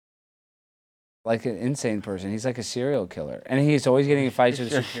like an insane person. He's like a serial killer. And he's always getting in fights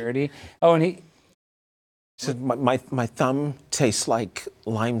with security. Oh, and he said, my thumb tastes like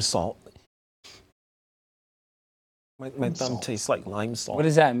lime salt. My thumb tastes like lime salt. What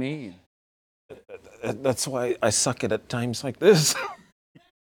does that mean? That's why I suck it at times like this.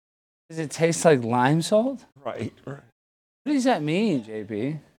 Does it taste like lime salt? Right. What does that mean,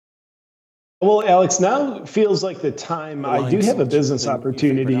 JP? Well, Alex, now feels like the time. I do have a business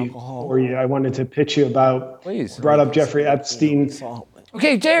opportunity for you. I wanted to pitch you about. Please. Brought up Jeffrey Epstein.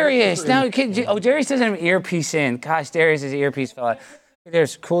 Okay, Darius. Now, Darius doesn't have an earpiece in. Gosh, Darius' earpiece fell out.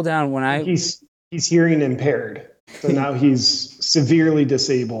 Darius, cool down. He's hearing impaired, so now he's severely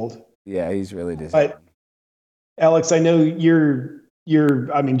disabled. Yeah, he's really disabled. But Alex, I know you're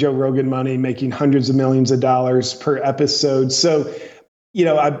Joe Rogan money, making hundreds of millions of dollars per episode. So,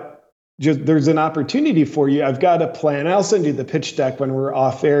 there's an opportunity for you. I've got a plan. I'll send you the pitch deck when we're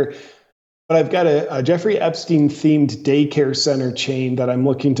off air. But I've got a Jeffrey Epstein themed daycare center chain that I'm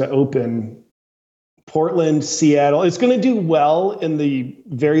looking to open. Portland, Seattle. It's going to do well in the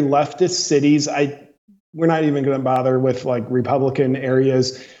very leftist cities. We're not even going to bother with Republican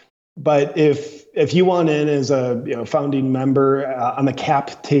areas. But if you want in as a founding member on the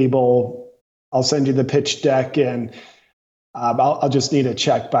cap table, I'll send you the pitch deck, and I'll just need a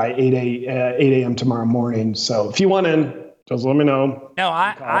check by 8 a.m. tomorrow morning. So if you want in, Just let me know. No,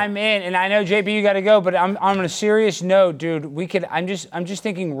 I'm in, and I know JP, you got to go. But I'm on a serious note, dude. I'm just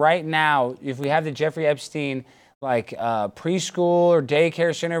thinking right now, if we have the Jeffrey Epstein preschool or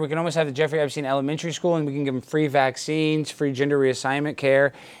daycare center, we can almost have the Jeffrey Epstein elementary school, and we can give them free vaccines, free gender reassignment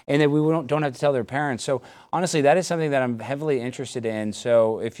care, and then we don't have to tell their parents. So honestly, that is something that I'm heavily interested in.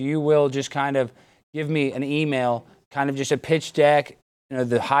 So if you will just kind of give me an email, kind of just a pitch deck.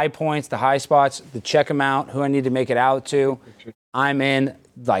 The high points, the high spots, the check them out, who I need to make it out to. I'm in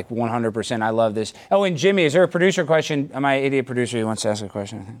 100%. I love this. Oh, and Jimmy, is there a producer question? Am I an idiot producer who wants to ask a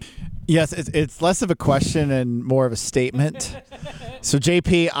question? Yes, it's less of a question and more of a statement. So,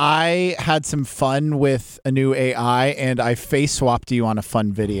 JP, I had some fun with a new AI, and I face swapped you on a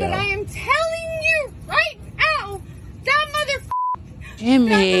fun video. But I am telling you right now, that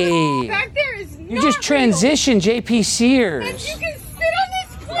Jimmy, back there is not you just transitioned JP Sears. And you can sit on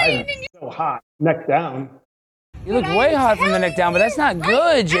this plane and So hot, neck down. You look way hot from the neck down, but that's not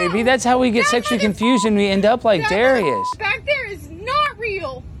good, JP. That's how we get sexually confused and we end up like Darius. Back there is not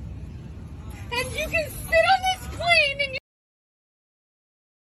real. And you can sit on this plane and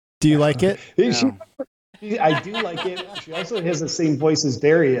Do you like it? I do like it. She also has the same voice as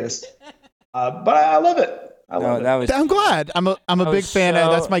Darius. But I love it. I'm glad. I'm a big fan.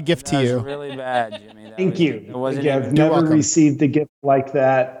 That's my gift to you. That was really bad, Jimmy. Thank you. I've never received a gift like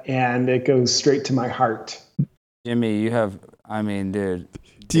that, and it goes straight to my heart. Jimmy, dude.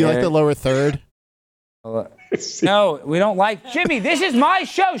 Do you like the lower third? No, we don't like Jimmy. This is my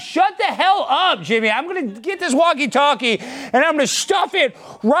show. Shut the hell up, Jimmy. I'm going to get this walkie-talkie, and I'm going to stuff it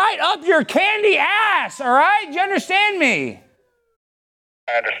right up your candy ass, all right? Do you understand me?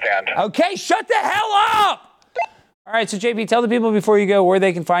 I understand. Okay, shut the hell up! All right, so JP, tell the people before you go where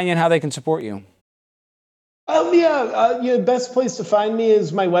they can find you and how they can support you. Best place to find me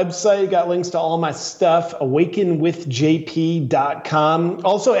is my website. Got links to all my stuff, awakenwithjp.com.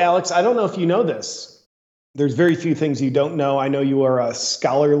 Also, Alex, I don't know if you know this. There's very few things you don't know. I know you are a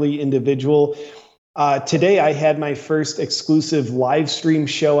scholarly individual. Today, I had my first exclusive live stream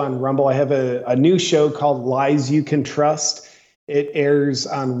show on Rumble. I have a new show called Lies You Can Trust. It airs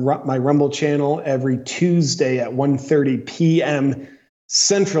on my Rumble channel every Tuesday at 1:30 p.m.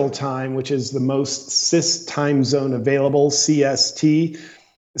 Central Time, which is the most cis time zone available, CST.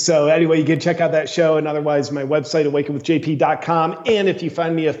 So anyway, you can check out that show. And otherwise, my website, awakenwithjp.com. And if you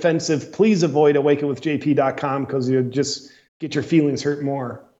find me offensive, please avoid awakenwithjp.com because you'll just get your feelings hurt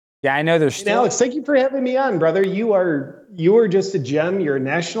more. Yeah, I know there's still... Alex, thank you for having me on, brother. You are just a gem. You're a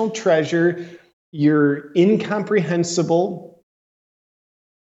national treasure. You're incomprehensible.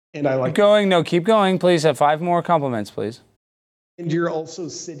 And I like keep going. Please have 5 more compliments, please. And you're also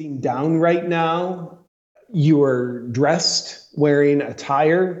sitting down right now. You are dressed, wearing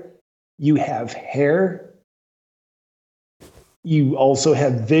attire. You have hair. You also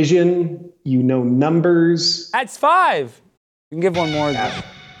have vision. You know numbers. That's 5. You can give one more,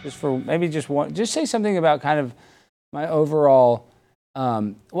 just for maybe just one. Just say something about kind of my overall.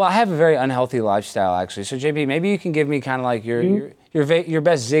 I have a very unhealthy lifestyle actually. So JP, maybe you can give me kind of like your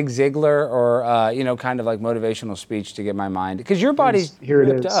best Zig Ziglar or kind of like motivational speech to get my mind, because your body's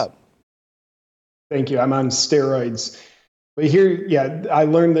ripped up. Thank you. I'm on steroids. But I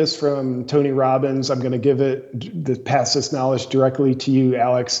learned this from Tony Robbins. I'm going to pass this knowledge directly to you,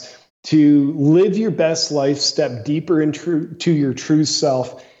 Alex. To live your best life, step deeper into your true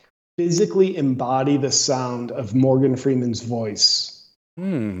self, physically embody the sound of Morgan Freeman's voice.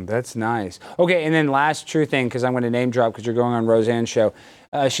 That's nice. Okay, and then last true thing, because I'm going to name drop because you're going on Roseanne's show.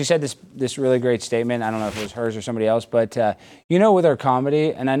 She said this really great statement. I don't know if it was hers or somebody else, but with our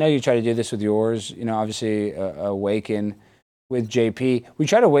comedy, and I know you try to do this with yours, obviously Awaken with JP. We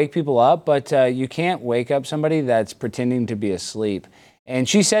try to wake people up, but you can't wake up somebody that's pretending to be asleep. And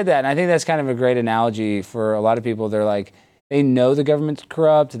she said that, and I think that's kind of a great analogy for a lot of people. They're like, they know the government's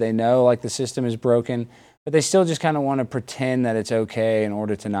corrupt, they know like the system is broken, but they still just kind of want to pretend that it's okay in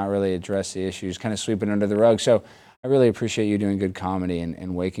order to not really address the issues, kind of sweep it under the rug. So I really appreciate you doing good comedy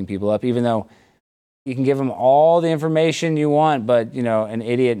and waking people up, even though you can give them all the information you want, but, an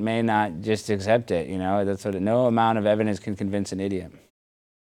idiot may not just accept it. That's what no amount of evidence can convince an idiot.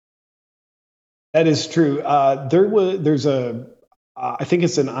 That is true. There's I think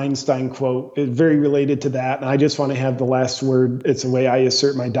it's an Einstein quote, very related to that. And I just want to have the last word. It's a way I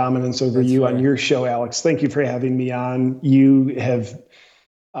assert my dominance over you on your show, Alex. Thank you for having me on. You have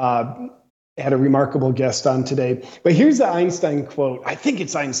had a remarkable guest on today. But here's the Einstein quote. I think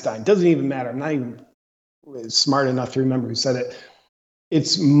it's Einstein. Doesn't even matter. I'm not even smart enough to remember who said it.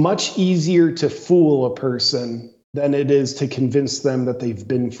 It's much easier to fool a person than it is to convince them that they've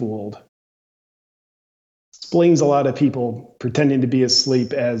been fooled. explains a lot of people pretending to be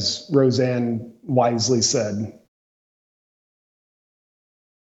asleep, as Roseanne wisely said.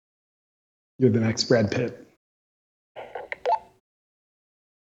 You're the next Brad Pitt.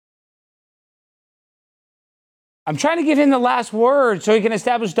 I'm trying to give him the last word so he can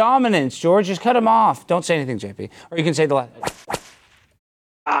establish dominance, George. Just cut him off. Don't say anything, JP. Or you can say the last.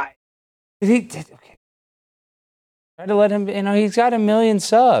 Okay. Try to let him, he's got 1 million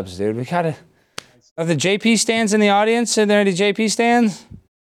subs, dude. We gotta. Are the JP stands in the audience? Are there any JP stands?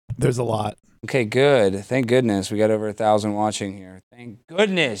 There's a lot. Okay, good. Thank goodness. We got over 1,000 watching here. Thank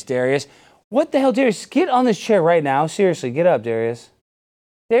goodness, Darius. What the hell, Darius? Get on this chair right now. Seriously, get up, Darius.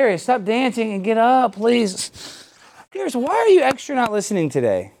 Darius, stop dancing and get up, please. Darius, why are you extra not listening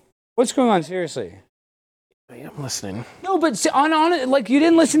today? What's going on? Seriously. I am listening. No, but like you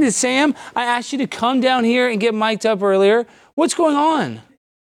didn't listen to Sam. I asked you to come down here and get mic'd up earlier. What's going on?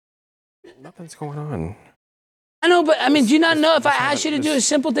 Nothing's going on. I know, but do you not know if I asked you to do a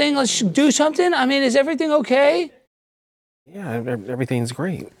simple thing, let's do something? Is everything okay? Yeah, everything's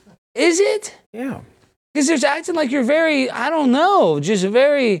great. Is it? Yeah. Because there's acting like you're very, I don't know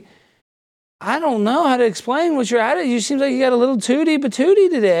how to explain what you're at. You seem like you got a little tootie patootie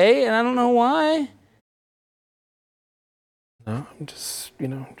today, and I don't know why. No, I'm just,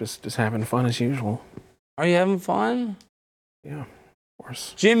 just having fun as usual. Are you having fun? Yeah, of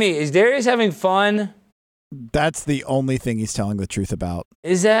course. Jimmy, is Darius having fun? That's the only thing he's telling the truth about.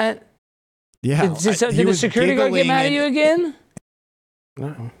 Is that? Yeah. Did the security guard get mad at you again?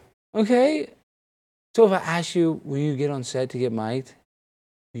 No. Okay. So if I ask you, will you get on set to get mic'd?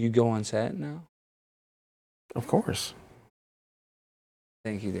 Will you go on set now? Of course.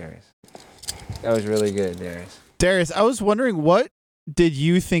 Thank you, Darius. That was really good, Darius. Darius, I was wondering, what did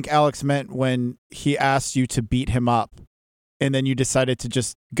you think Alex meant when he asked you to beat him up, and then you decided to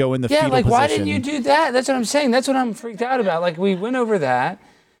just go in the fetal position? Why didn't you do that? That's what I'm saying. That's what I'm freaked out about. Like, we went over that.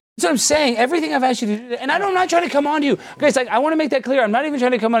 That's what I'm saying. Everything I've asked you to do, and I'm not trying to come on to you. Guys, I want to make that clear. I'm not even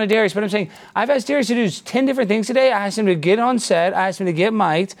trying to come on to Darius, but I'm saying I've asked Darius to do 10 different things today. I asked him to get on set. I asked him to get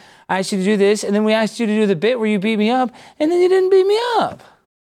mic'd. I asked you to do this, and then we asked you to do the bit where you beat me up, and then you didn't beat me up.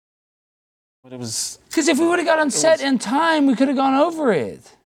 But it was... Because if we would have got on set in time, we could have gone over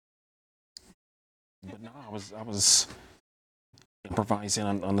it. But no, I was improvising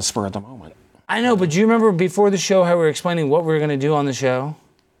on the spur of the moment. I know, but do you remember before the show how we were explaining what we were going to do on the show?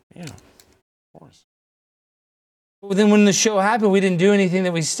 Yeah, of course. Well, then when the show happened, we didn't do anything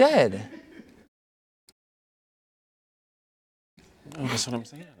that we said. No, that's what I'm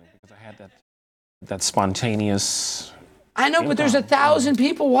saying. Because I had that spontaneous... I know, but there's 1,000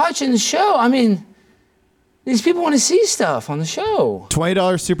 people watching the show. These people want to see stuff on the show.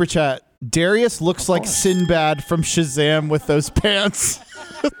 $20 super chat. Darius looks like Sinbad from Shazam with those pants.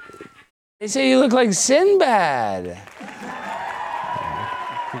 They say you look like Sinbad.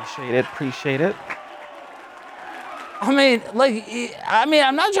 Appreciate it.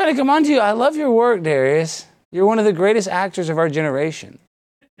 I'm not trying to come on to you. I love your work, Darius. You're one of the greatest actors of our generation.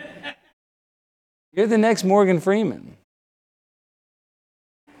 You're the next Morgan Freeman.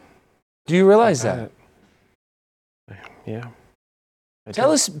 Do you realize that? Yeah.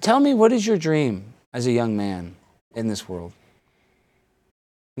 Tell me, what is your dream as a young man in this world?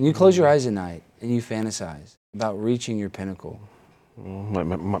 When you close your eyes at night and you fantasize about reaching your pinnacle.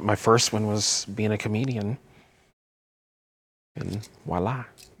 My first one was being a comedian. And voila,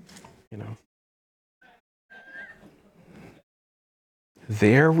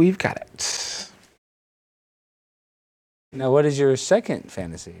 There we've got it. Now, what is your second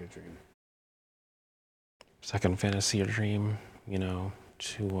fantasy or dream? Second fantasy or dream, to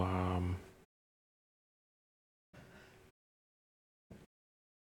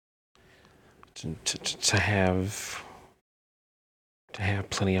have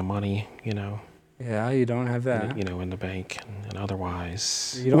plenty of money, Yeah, you don't have that. In the bank and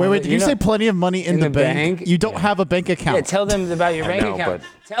otherwise. Wait, did you say plenty of money in the bank? You don't have a bank account. Yeah, tell them about your bank account.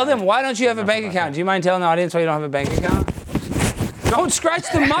 Tell them, why don't you have a bank account? Do you mind telling the audience why you don't have a bank account? Don't scratch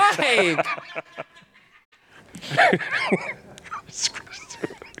the mic!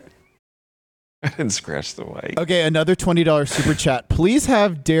 I didn't scratch the mic. Okay, another $20 super chat. Please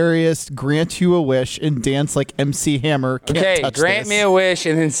have Darius grant you a wish and dance like MC Hammer. Can't touch grant this. me a wish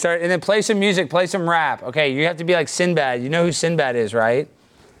and then play some music, play some rap. Okay, you have to be like Sinbad. You know who Sinbad is, right?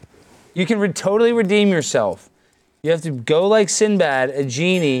 You can totally redeem yourself. You have to go like Sinbad, a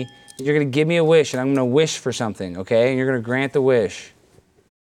genie, and you're going to give me a wish, and I'm going to wish for something, okay? And you're going to grant the wish.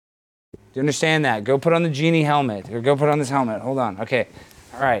 Do you understand that? Go put on the genie helmet, or go put on this helmet. Hold on. Okay.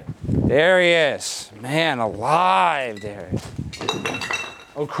 All right. There he is. Man alive, Darius.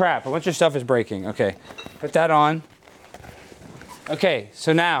 Oh crap, a bunch of stuff is breaking. Okay, put that on. Okay,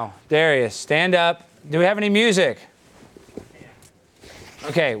 so now, Darius, stand up. Do we have any music?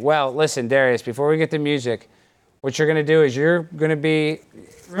 Okay, well, listen, Darius, before we get the music, what you're gonna do is you're gonna be,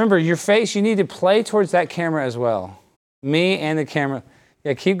 remember your face, you need to play towards that camera as well. Me and the camera.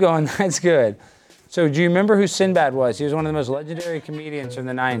 Yeah, keep going, that's good. So do you remember who Sinbad was? He was one of the most legendary comedians from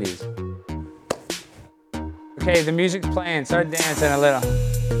the 90s. Okay, the music's playing, start dancing a little.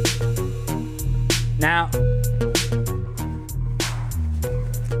 Now,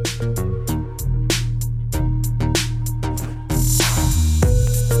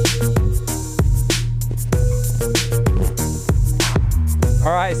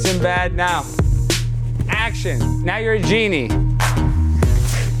 all right, Sinbad, now, action. Now you're a genie.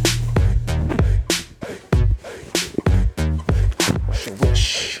 What's your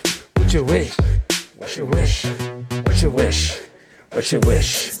wish? What's your wish? What's your wish? What's your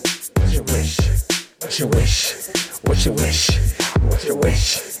wish? What's your wish? What's your wish? What's your wish? What's your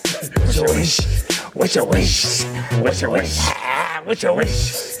wish? What's your wish? What's your wish? What's your wish? What's your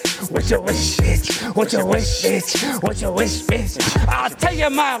wish? What's your wish, bitch? What's your wish, bitch? What's your wish, bitch? I'll tell you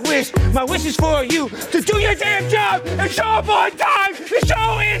my wish. My wish is for you to do your damn job and show up on time. The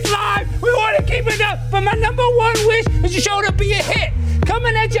show is live. We want to keep it up. But my number one wish is the show to be a hit.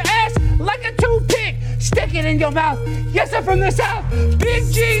 Coming at your ass like a toothpick. Stick it in your mouth. Yes, I'm from the South.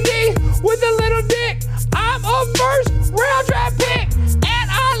 Big genie with a little dick. I'm a first round draft pick. And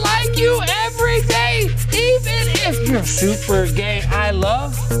I like you every day. Even if you're super gay. I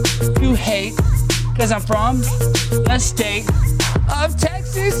love, you hate. Cause I'm from the state of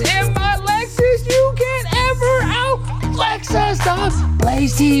Texas. In my Lexus, you can't ever out-flex us.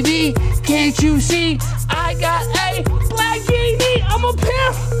 Blaze TV, can't you see? I got a black genie. I'm a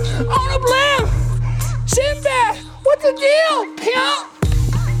pimp on a blimp. Sinbad, what's the deal, pimp?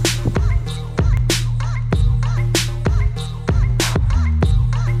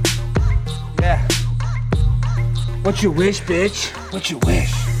 Yeah. What you wish, bitch? What you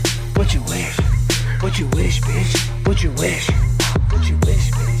wish? What you wish? What you wish, bitch? What you wish? What you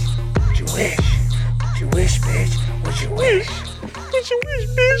wish, bitch? What you wish? What you wish, bitch? What you wish? What you wish,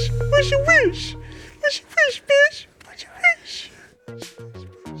 bitch? What you wish? What you wish, bitch? What you wish?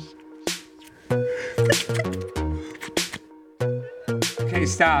 Okay,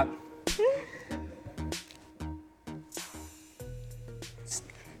 stop.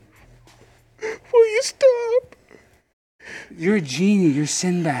 Will you stop? You're a genie. You're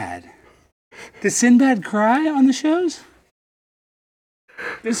Sinbad. Does Sinbad cry on the shows?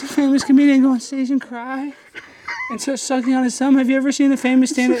 Does a famous comedian go on stage and cry? And start sucking on his thumb? Have you ever seen a famous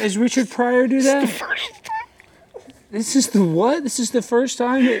stand-up as Richard Pryor do that? This is the first time. This is the what? This is the first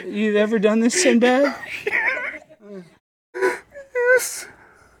time that you've ever done this, Sinbad? Yes.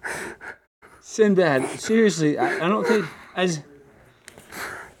 Sinbad, seriously, I don't think, as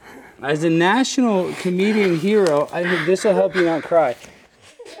a national comedian hero, I think this will help you not cry.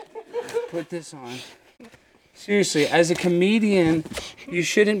 Put this on. Seriously, as a comedian, you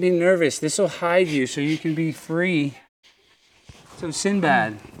shouldn't be nervous. This will hide you so you can be free. So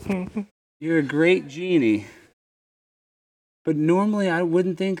Sinbad, you're a great genie. But normally I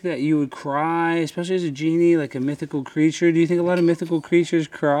wouldn't think that you would cry, especially as a genie, like a mythical creature. Do you think a lot of mythical creatures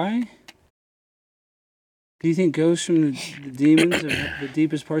cry? Do you think ghosts from the demons of the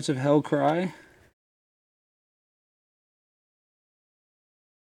deepest parts of hell cry?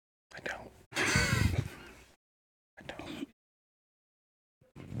 I don't.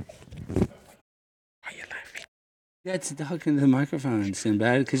 Why are you laughing? Yeah, it's talking to the microphone,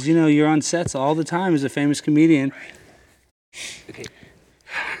 Sinbad, because you know you're on sets all the time as a famous comedian. Okay.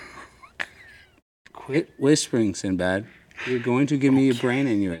 Quit whispering, Sinbad. You're going to give me a brain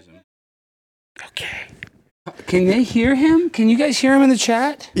aneurysm. Okay. Can they hear him? Can you guys hear him in the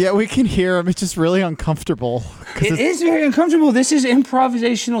chat? Yeah, we can hear him. It's just really uncomfortable. It is very uncomfortable. This is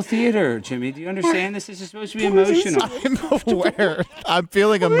improvisational theater, Jimmy. Do you understand? This is supposed to be emotional. I'm aware. I'm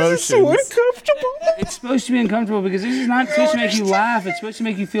feeling emotions. So uncomfortable. It's supposed to be uncomfortable because this is not supposed to make you laugh. It's supposed to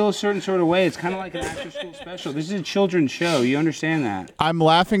make you feel a certain sort of way. It's kind of like an after-school special. This is a children's show. You understand that? I'm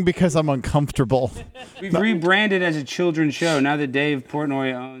laughing because I'm uncomfortable. We've rebranded as a children's show now that Dave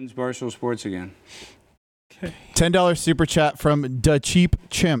Portnoy owns Barstool Sports again. $10 super chat from Da Cheap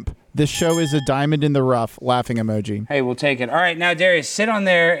Chimp. This show is a diamond in the rough. Laughing emoji. Hey, we'll take it. All right, now Darius, sit on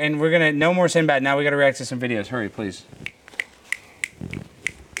there, and we're gonna no more Sinbad. Now we gotta react to some videos. Hurry, please.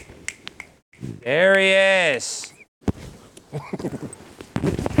 Darius,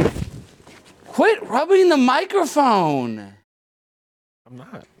 quit rubbing the microphone. I'm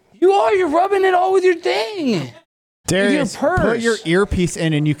not. You are. You're rubbing it all with your thing. Darius, put your earpiece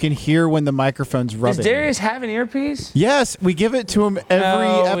in and you can hear when the microphone's rubbing. Does Darius have an earpiece? Yes, we give it to him every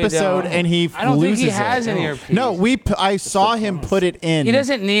episode and he loses it. I don't think he has an earpiece. No, I saw him put it in. He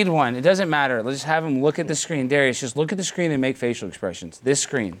doesn't need one. It doesn't matter. Let's just have him look at the screen. Darius, just look at the screen and make facial expressions. This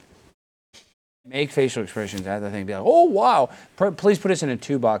screen. Make facial expressions at the thing. Be like, oh, wow. Please put us in a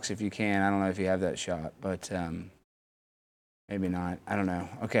 2-box if you can. I don't know if you have that shot, but maybe not. I don't know.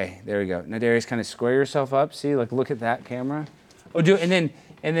 Okay, there we go. Now, Darius, kind of square yourself up. See, like, look at that camera. Oh, and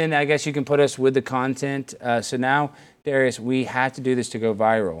then I guess you can put us with the content. So now, Darius, we have to do this to go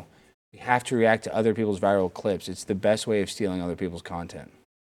viral. We have to react to other people's viral clips. It's the best way of stealing other people's content.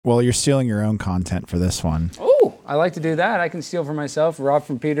 Well, you're stealing your own content for this one. Oh, I like to do that. I can steal for myself, rob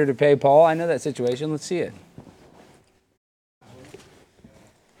from Peter to pay Paul. I know that situation. Let's see it.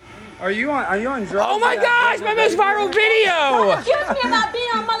 Are you on drugs? Oh my gosh, my most viral video! Excuse me about being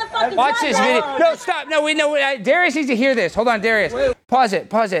on motherfucking Watch this video. No, stop. No, wait, no. Darius needs to hear this. Hold on, Darius. Wait. Pause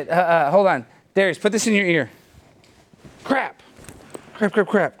it. Hold on. Darius, put this in your ear. Crap.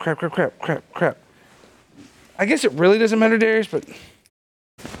 Crap. I guess it really doesn't matter, Darius, but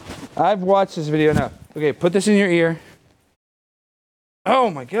I've watched this video now. Okay, put this in your ear.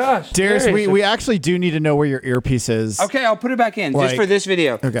 Oh my gosh. Darius, we actually do need to know where your earpiece is. Okay, I'll put it back in just for this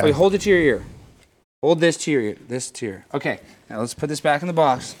video. Okay. Wait, hold it to your ear. Hold this to your ear. This to your. Okay, now let's put this back in the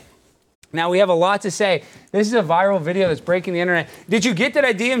box. Now we have a lot to say. This is a viral video that's breaking the internet. Did you get that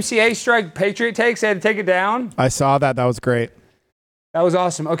a DMCA strike Patriot takes? They had to take it down? I saw that. That was great. That was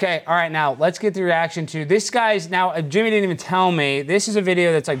awesome. Okay, all right, now let's get the reaction to this guy's. Now, Jimmy didn't even tell me. This is a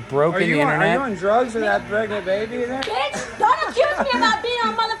video that's like broken the internet. Are you on drugs with that pregnant baby in there? Bitch, don't accuse me about being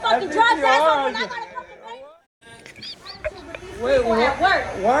on motherfucking drugs. That's when I got a fucking baby. Wait,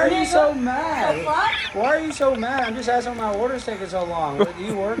 why are you so mad? The fuck? Why are you so mad? I'm just asking my order's taking so long. Do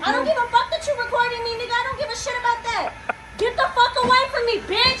you work I don't give a fuck that you're recording me, nigga. I don't give a shit about that. Get the fuck away from me,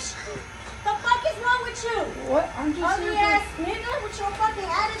 bitch. The fuck is wrong with you? What? I'm just ugly ass nigga with your fucking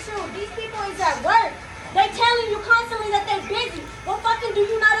attitude. These people is at work. They telling you constantly that they busy. What fucking do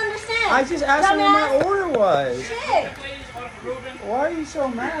you not understand? I just asked them what my order was. Shit. Why are you so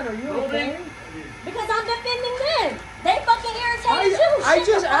mad? Are you okay? Because I'm defending them. They fucking irritated you. I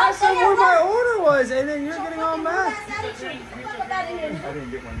just asked them what my order was, and then you're getting all mad.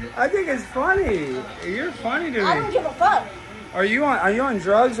 I think it's funny. You're funny to me. I don't give a fuck. Are you on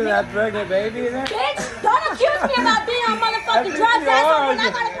drugs with that pregnant baby in there? Bitch, don't accuse me about being on motherfucking drugs. That's when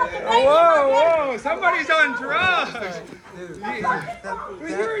I got a fucking baby. Whoa, somebody's on drugs.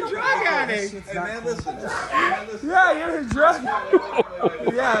 You're a drug addict. Hey man, listen. Yeah, you're a drug.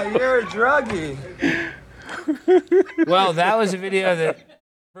 Yeah, you're a druggie. Well, that was a video that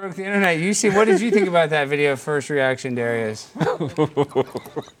broke the internet. You see, what did you think about that video? First reaction, Darius.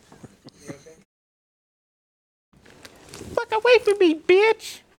 Fuck away from me,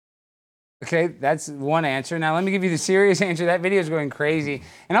 bitch. Okay, that's one answer. Now let me give you the serious answer. That video is going crazy.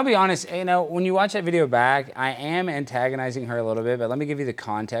 And I'll be honest, you know, when you watch that video back, I am antagonizing her a little bit, but let me give you the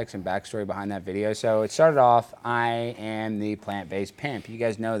context and backstory behind that video. So it started off, I am the plant-based pimp. You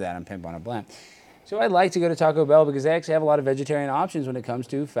guys know that, I'm pimp on a blimp. So I'd like to go to Taco Bell because they actually have a lot of vegetarian options when it comes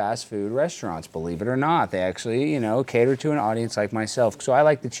to fast food restaurants, believe it or not. They actually, you know, cater to an audience like myself. So I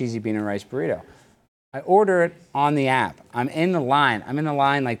like the cheesy bean and rice burrito. I order it on the app. I'm in the line. I'm in the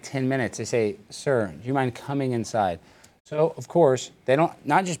line like 10 minutes. They say, sir, do you mind coming inside? So, of course, they don't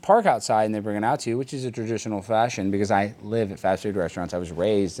not just park outside and they bring it out to you, which is a traditional fashion because I live at fast food restaurants. I was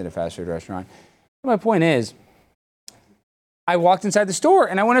raised at a fast food restaurant. But my point is, I walked inside the store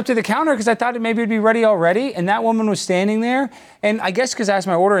and I went up to the counter because I thought it maybe would be ready already. And that woman was standing there. And I guess because I asked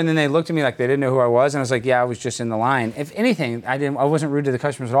my order and then they looked at me like they didn't know who I was. And I was like, yeah, I was just in the line. If anything, I wasn't rude to the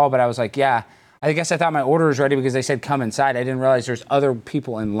customers at all, but I was like, yeah, I guess I thought my order was ready because they said come inside. I didn't realize there's other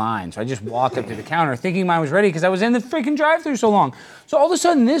people in line. So I just walked up to the counter thinking mine was ready because I was in the freaking drive-thru so long. So all of a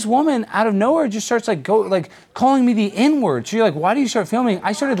sudden this woman out of nowhere just starts calling me the N-word. So you're like, why do you start filming?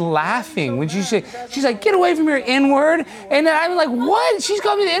 I started laughing when she's like, get away from your N-word. And then I'm like, what? She's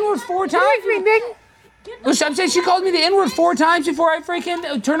called me the N-word 4 times. I'm saying she called me the N-word 4 times before I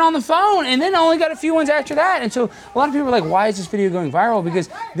freaking turned on the phone, and then I only got a few ones after that. And so a lot of people are like, why is this video going viral? Because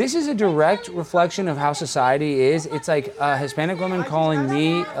this is a direct reflection of how society is. It's like a Hispanic woman calling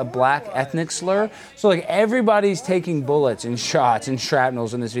me a black ethnic slur. So like everybody's taking bullets and shots and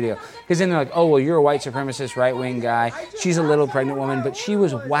shrapnels in this video. Because then they're like, oh, well, you're a white supremacist right-wing guy. She's a little pregnant woman, but she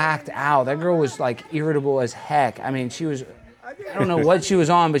was whacked out. That girl was like irritable as heck. I mean, she was I don't know what she was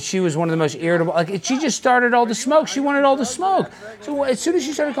on, but she was one of the most irritable. Like, she just started all the smoke. She wanted all the smoke. So as soon as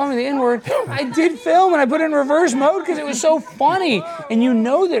she started calling me the N-word, I did film and I put it in reverse mode because it was so funny. And you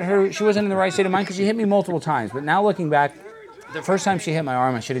know that she wasn't in the right state of mind because she hit me multiple times. But now looking back, the first time she hit my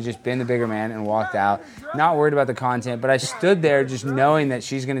arm, I should have just been the bigger man and walked out. Not worried about the content, but I stood there just knowing that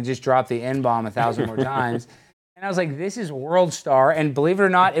she's going to just drop the N-bomb 1,000 more times. And I was like, this is World Star. And believe it or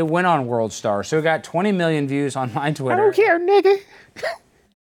not, it went on World Star. So it got 20 million views on my Twitter. I don't care, nigga.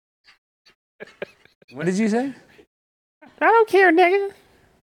 What did you say? I don't care, nigga.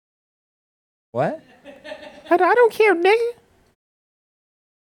 What? I don't care, nigga.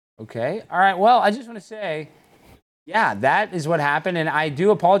 Okay. All right. Well, I just want to say, yeah, that is what happened. And I do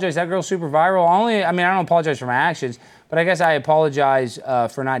apologize. That girl's super viral. I don't apologize for my actions, but I guess I apologize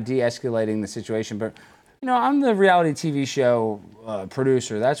for not de-escalating the situation. But, you know, I'm the reality TV show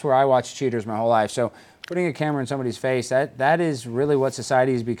producer. That's where I watch cheaters my whole life. So putting a camera in somebody's face, that is really what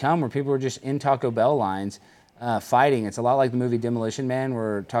society has become, where people are just in Taco Bell lines fighting. It's a lot like the movie Demolition Man,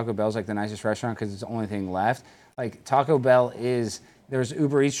 where Taco Bell's like the nicest restaurant because it's the only thing left. Like, Taco Bell is... There's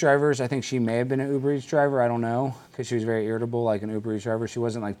Uber Eats drivers. I think she may have been an Uber Eats driver. I don't know, because she was very irritable, like an Uber Eats driver. She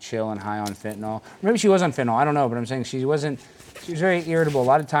wasn't like chill and high on fentanyl. Maybe she was on fentanyl. I don't know, but I'm saying she was very irritable. A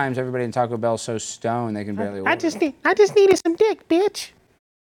lot of times, everybody in Taco Bell is so stoned they can barely order. I just needed some dick, bitch.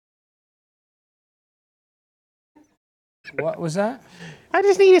 What was that? I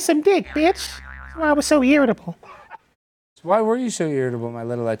just needed some dick, bitch. That's why I was so irritable. So why were you so irritable, my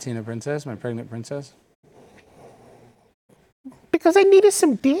little Latina princess, my pregnant princess? Because I needed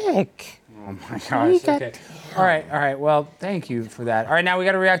some dick. Oh my gosh. Okay. All right. Well, thank you for that. All right, now we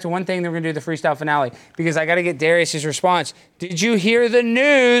got to react to one thing. Then we're going to do the freestyle finale because I got to get Darius's response. Did you hear the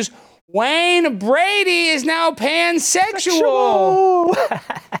news? Wayne Brady is now pansexual.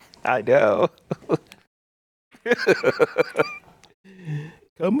 I know.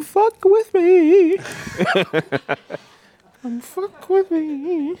 Come fuck with me. Come fuck with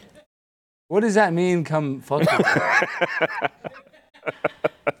me. What does that mean, come fuck with me?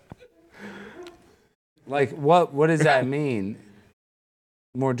 Like, what does that mean?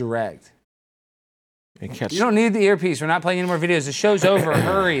 More direct. You don't need the earpiece. We're not playing any more videos. The show's over.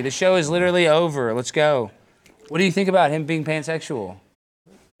 Hurry. The show is literally over. Let's go. What do you think about him being pansexual?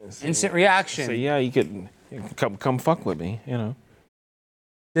 Instant reaction. So yeah, you could come fuck with me, you know.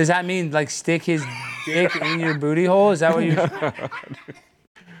 Does that mean like stick his dick in your booty hole? Is that what you?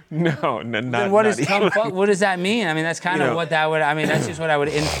 No, not. Then what does that mean? I mean, that's kind of what that would. I mean, that's just what I would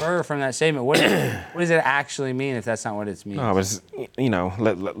infer from that statement. What does it actually mean if that's not what it means? No, it's,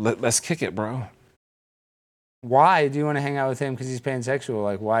 let's kick it, bro. Why do you want to hang out with him? Because he's pansexual.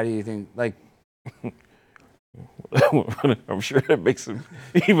 Like, why do you think like? I'm sure it makes him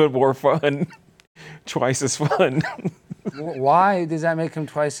even more fun, twice as fun. Why does that make him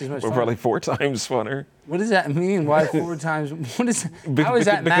twice as much fun? Probably 4 times funner. What does that mean? Why 4 times? How is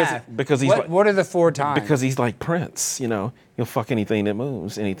that math? Because he's what are the 4 times? Because he's like Prince, you know. He'll fuck anything that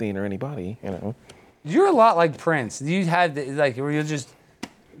moves, anything or anybody, you know. You're a lot like Prince. You had like where you're just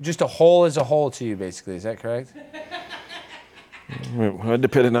a hole is a hole to you, basically. Is that correct? Well,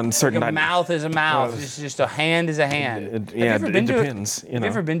 depending on certain. Like a mouth is a mouth. It's just a hand is a hand. Yeah, it depends. Have you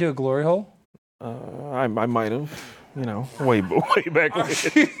ever been to a glory hole? I might have. You know, way back when.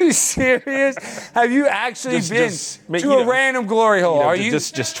 Are you serious? Have you actually been to a random glory hole? Are you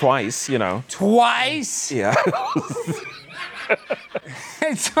just twice? You know. Twice? Yeah.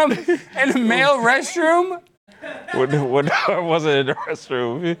 In a male restroom? What was it in the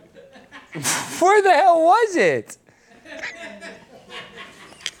restroom? Where the hell was it?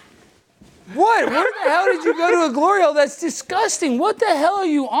 What? Where the hell did you go to a glory hole? That's disgusting. What the hell are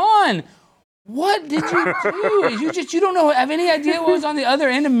you on? What did you do? You don't have any idea what was on the other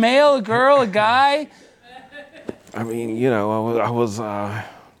end? A male, a girl, a guy? I mean, you know, I was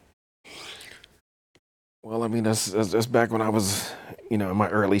well, I mean, that's back when I was, you know, in my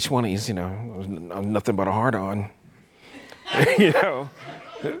early 20s, you know, I was nothing but a hard-on. You know.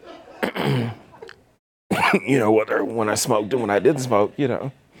 You know, whether when I smoked and when I didn't smoke, you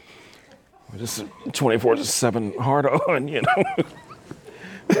know. Just 24/7 hard-on, you know.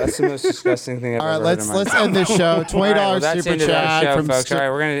 That's the most disgusting thing I've ever heard in my let's end this show. $20 super chat from folks. All right,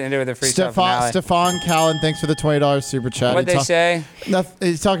 we're going to end it with a freestyle finale. Stefan Callan, thanks for the $20 super chat. What'd they say?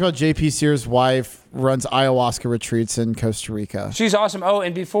 He's talking about JP Sears' wife runs ayahuasca retreats in Costa Rica. She's awesome. Oh,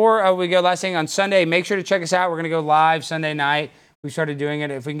 and before we go, last thing on Sunday, make sure to check us out. We're going to go live Sunday night. We started doing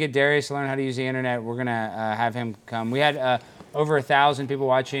it. If we can get Darius to learn how to use the internet, we're going to have him come. We had over 1,000 people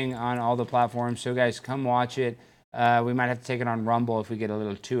watching on all the platforms. So, guys, come watch it. We might have to take it on Rumble if we get a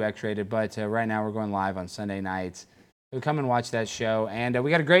little too X-rated. But right now we're going live on Sunday nights. So come and watch that show. And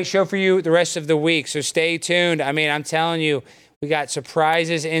we got a great show for you the rest of the week, so stay tuned. I mean, I'm telling you, we got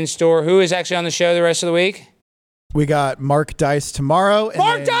surprises in store. Who is actually on the show the rest of the week? We got Mark Dice tomorrow.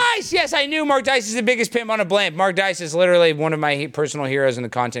 Mark Dice! Yes, I knew Mark Dice is the biggest pimp on a blimp. Mark Dice is literally one of my personal heroes in the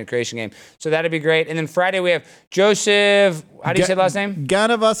content creation game. So that'd be great. And then Friday we have Joseph, how do you say the last name?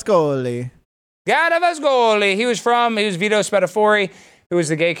 Gannavascoli. Gannavascoli. He was Vito Spatafori, who was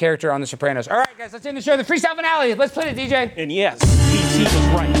the gay character on The Sopranos. All right, guys, let's end the show. The freestyle finale. Let's play it, DJ. And yes, PT was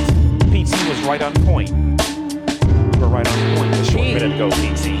right. PT was right on point. You were right on point a short minute ago,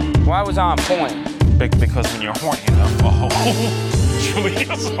 PT. Why was I on point? Because when you're horny enough,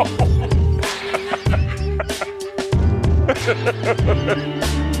 Julia's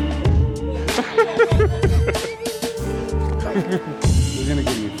He's gonna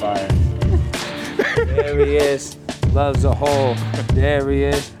give me fire. There he is. Loves a hole. There he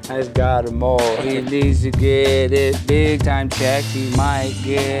is. Has got a mole. He needs to get it big time checked. He might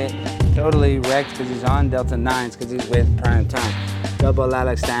get totally wrecked because he's on Delta 9s because he's with prime time. Double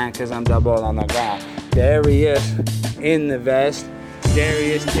Alex Stein because I'm double on the ground. There he is in the vest.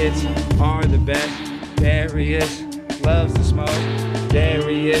 Darius tits are the best. There he is. Loves to smoke. There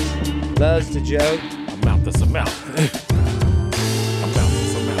he is. Loves to joke. A mouth is a mouth. A mouth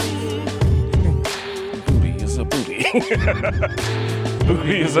is a mouth. Booty is a booty.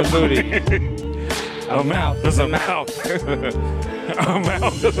 Booty is a booty. A mouth is a mouth. A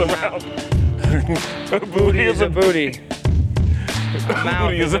mouth is a mouth. A booty is a booty. A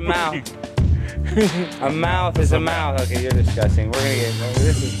mouth is a mouth. A mouth is a mouth. Okay, you're disgusting. We're gonna get.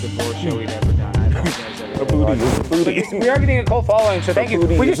 This is the worst show we've ever done. I apologize. A booty is a booty. We are getting a cult following, so thank you.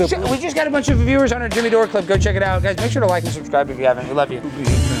 We just got a bunch of viewers on our Jimmy Dore clip. Go check it out, guys. Make sure to like and subscribe if you haven't. We love you.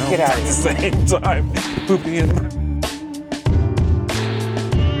 Get out of here. At the same time. Booty is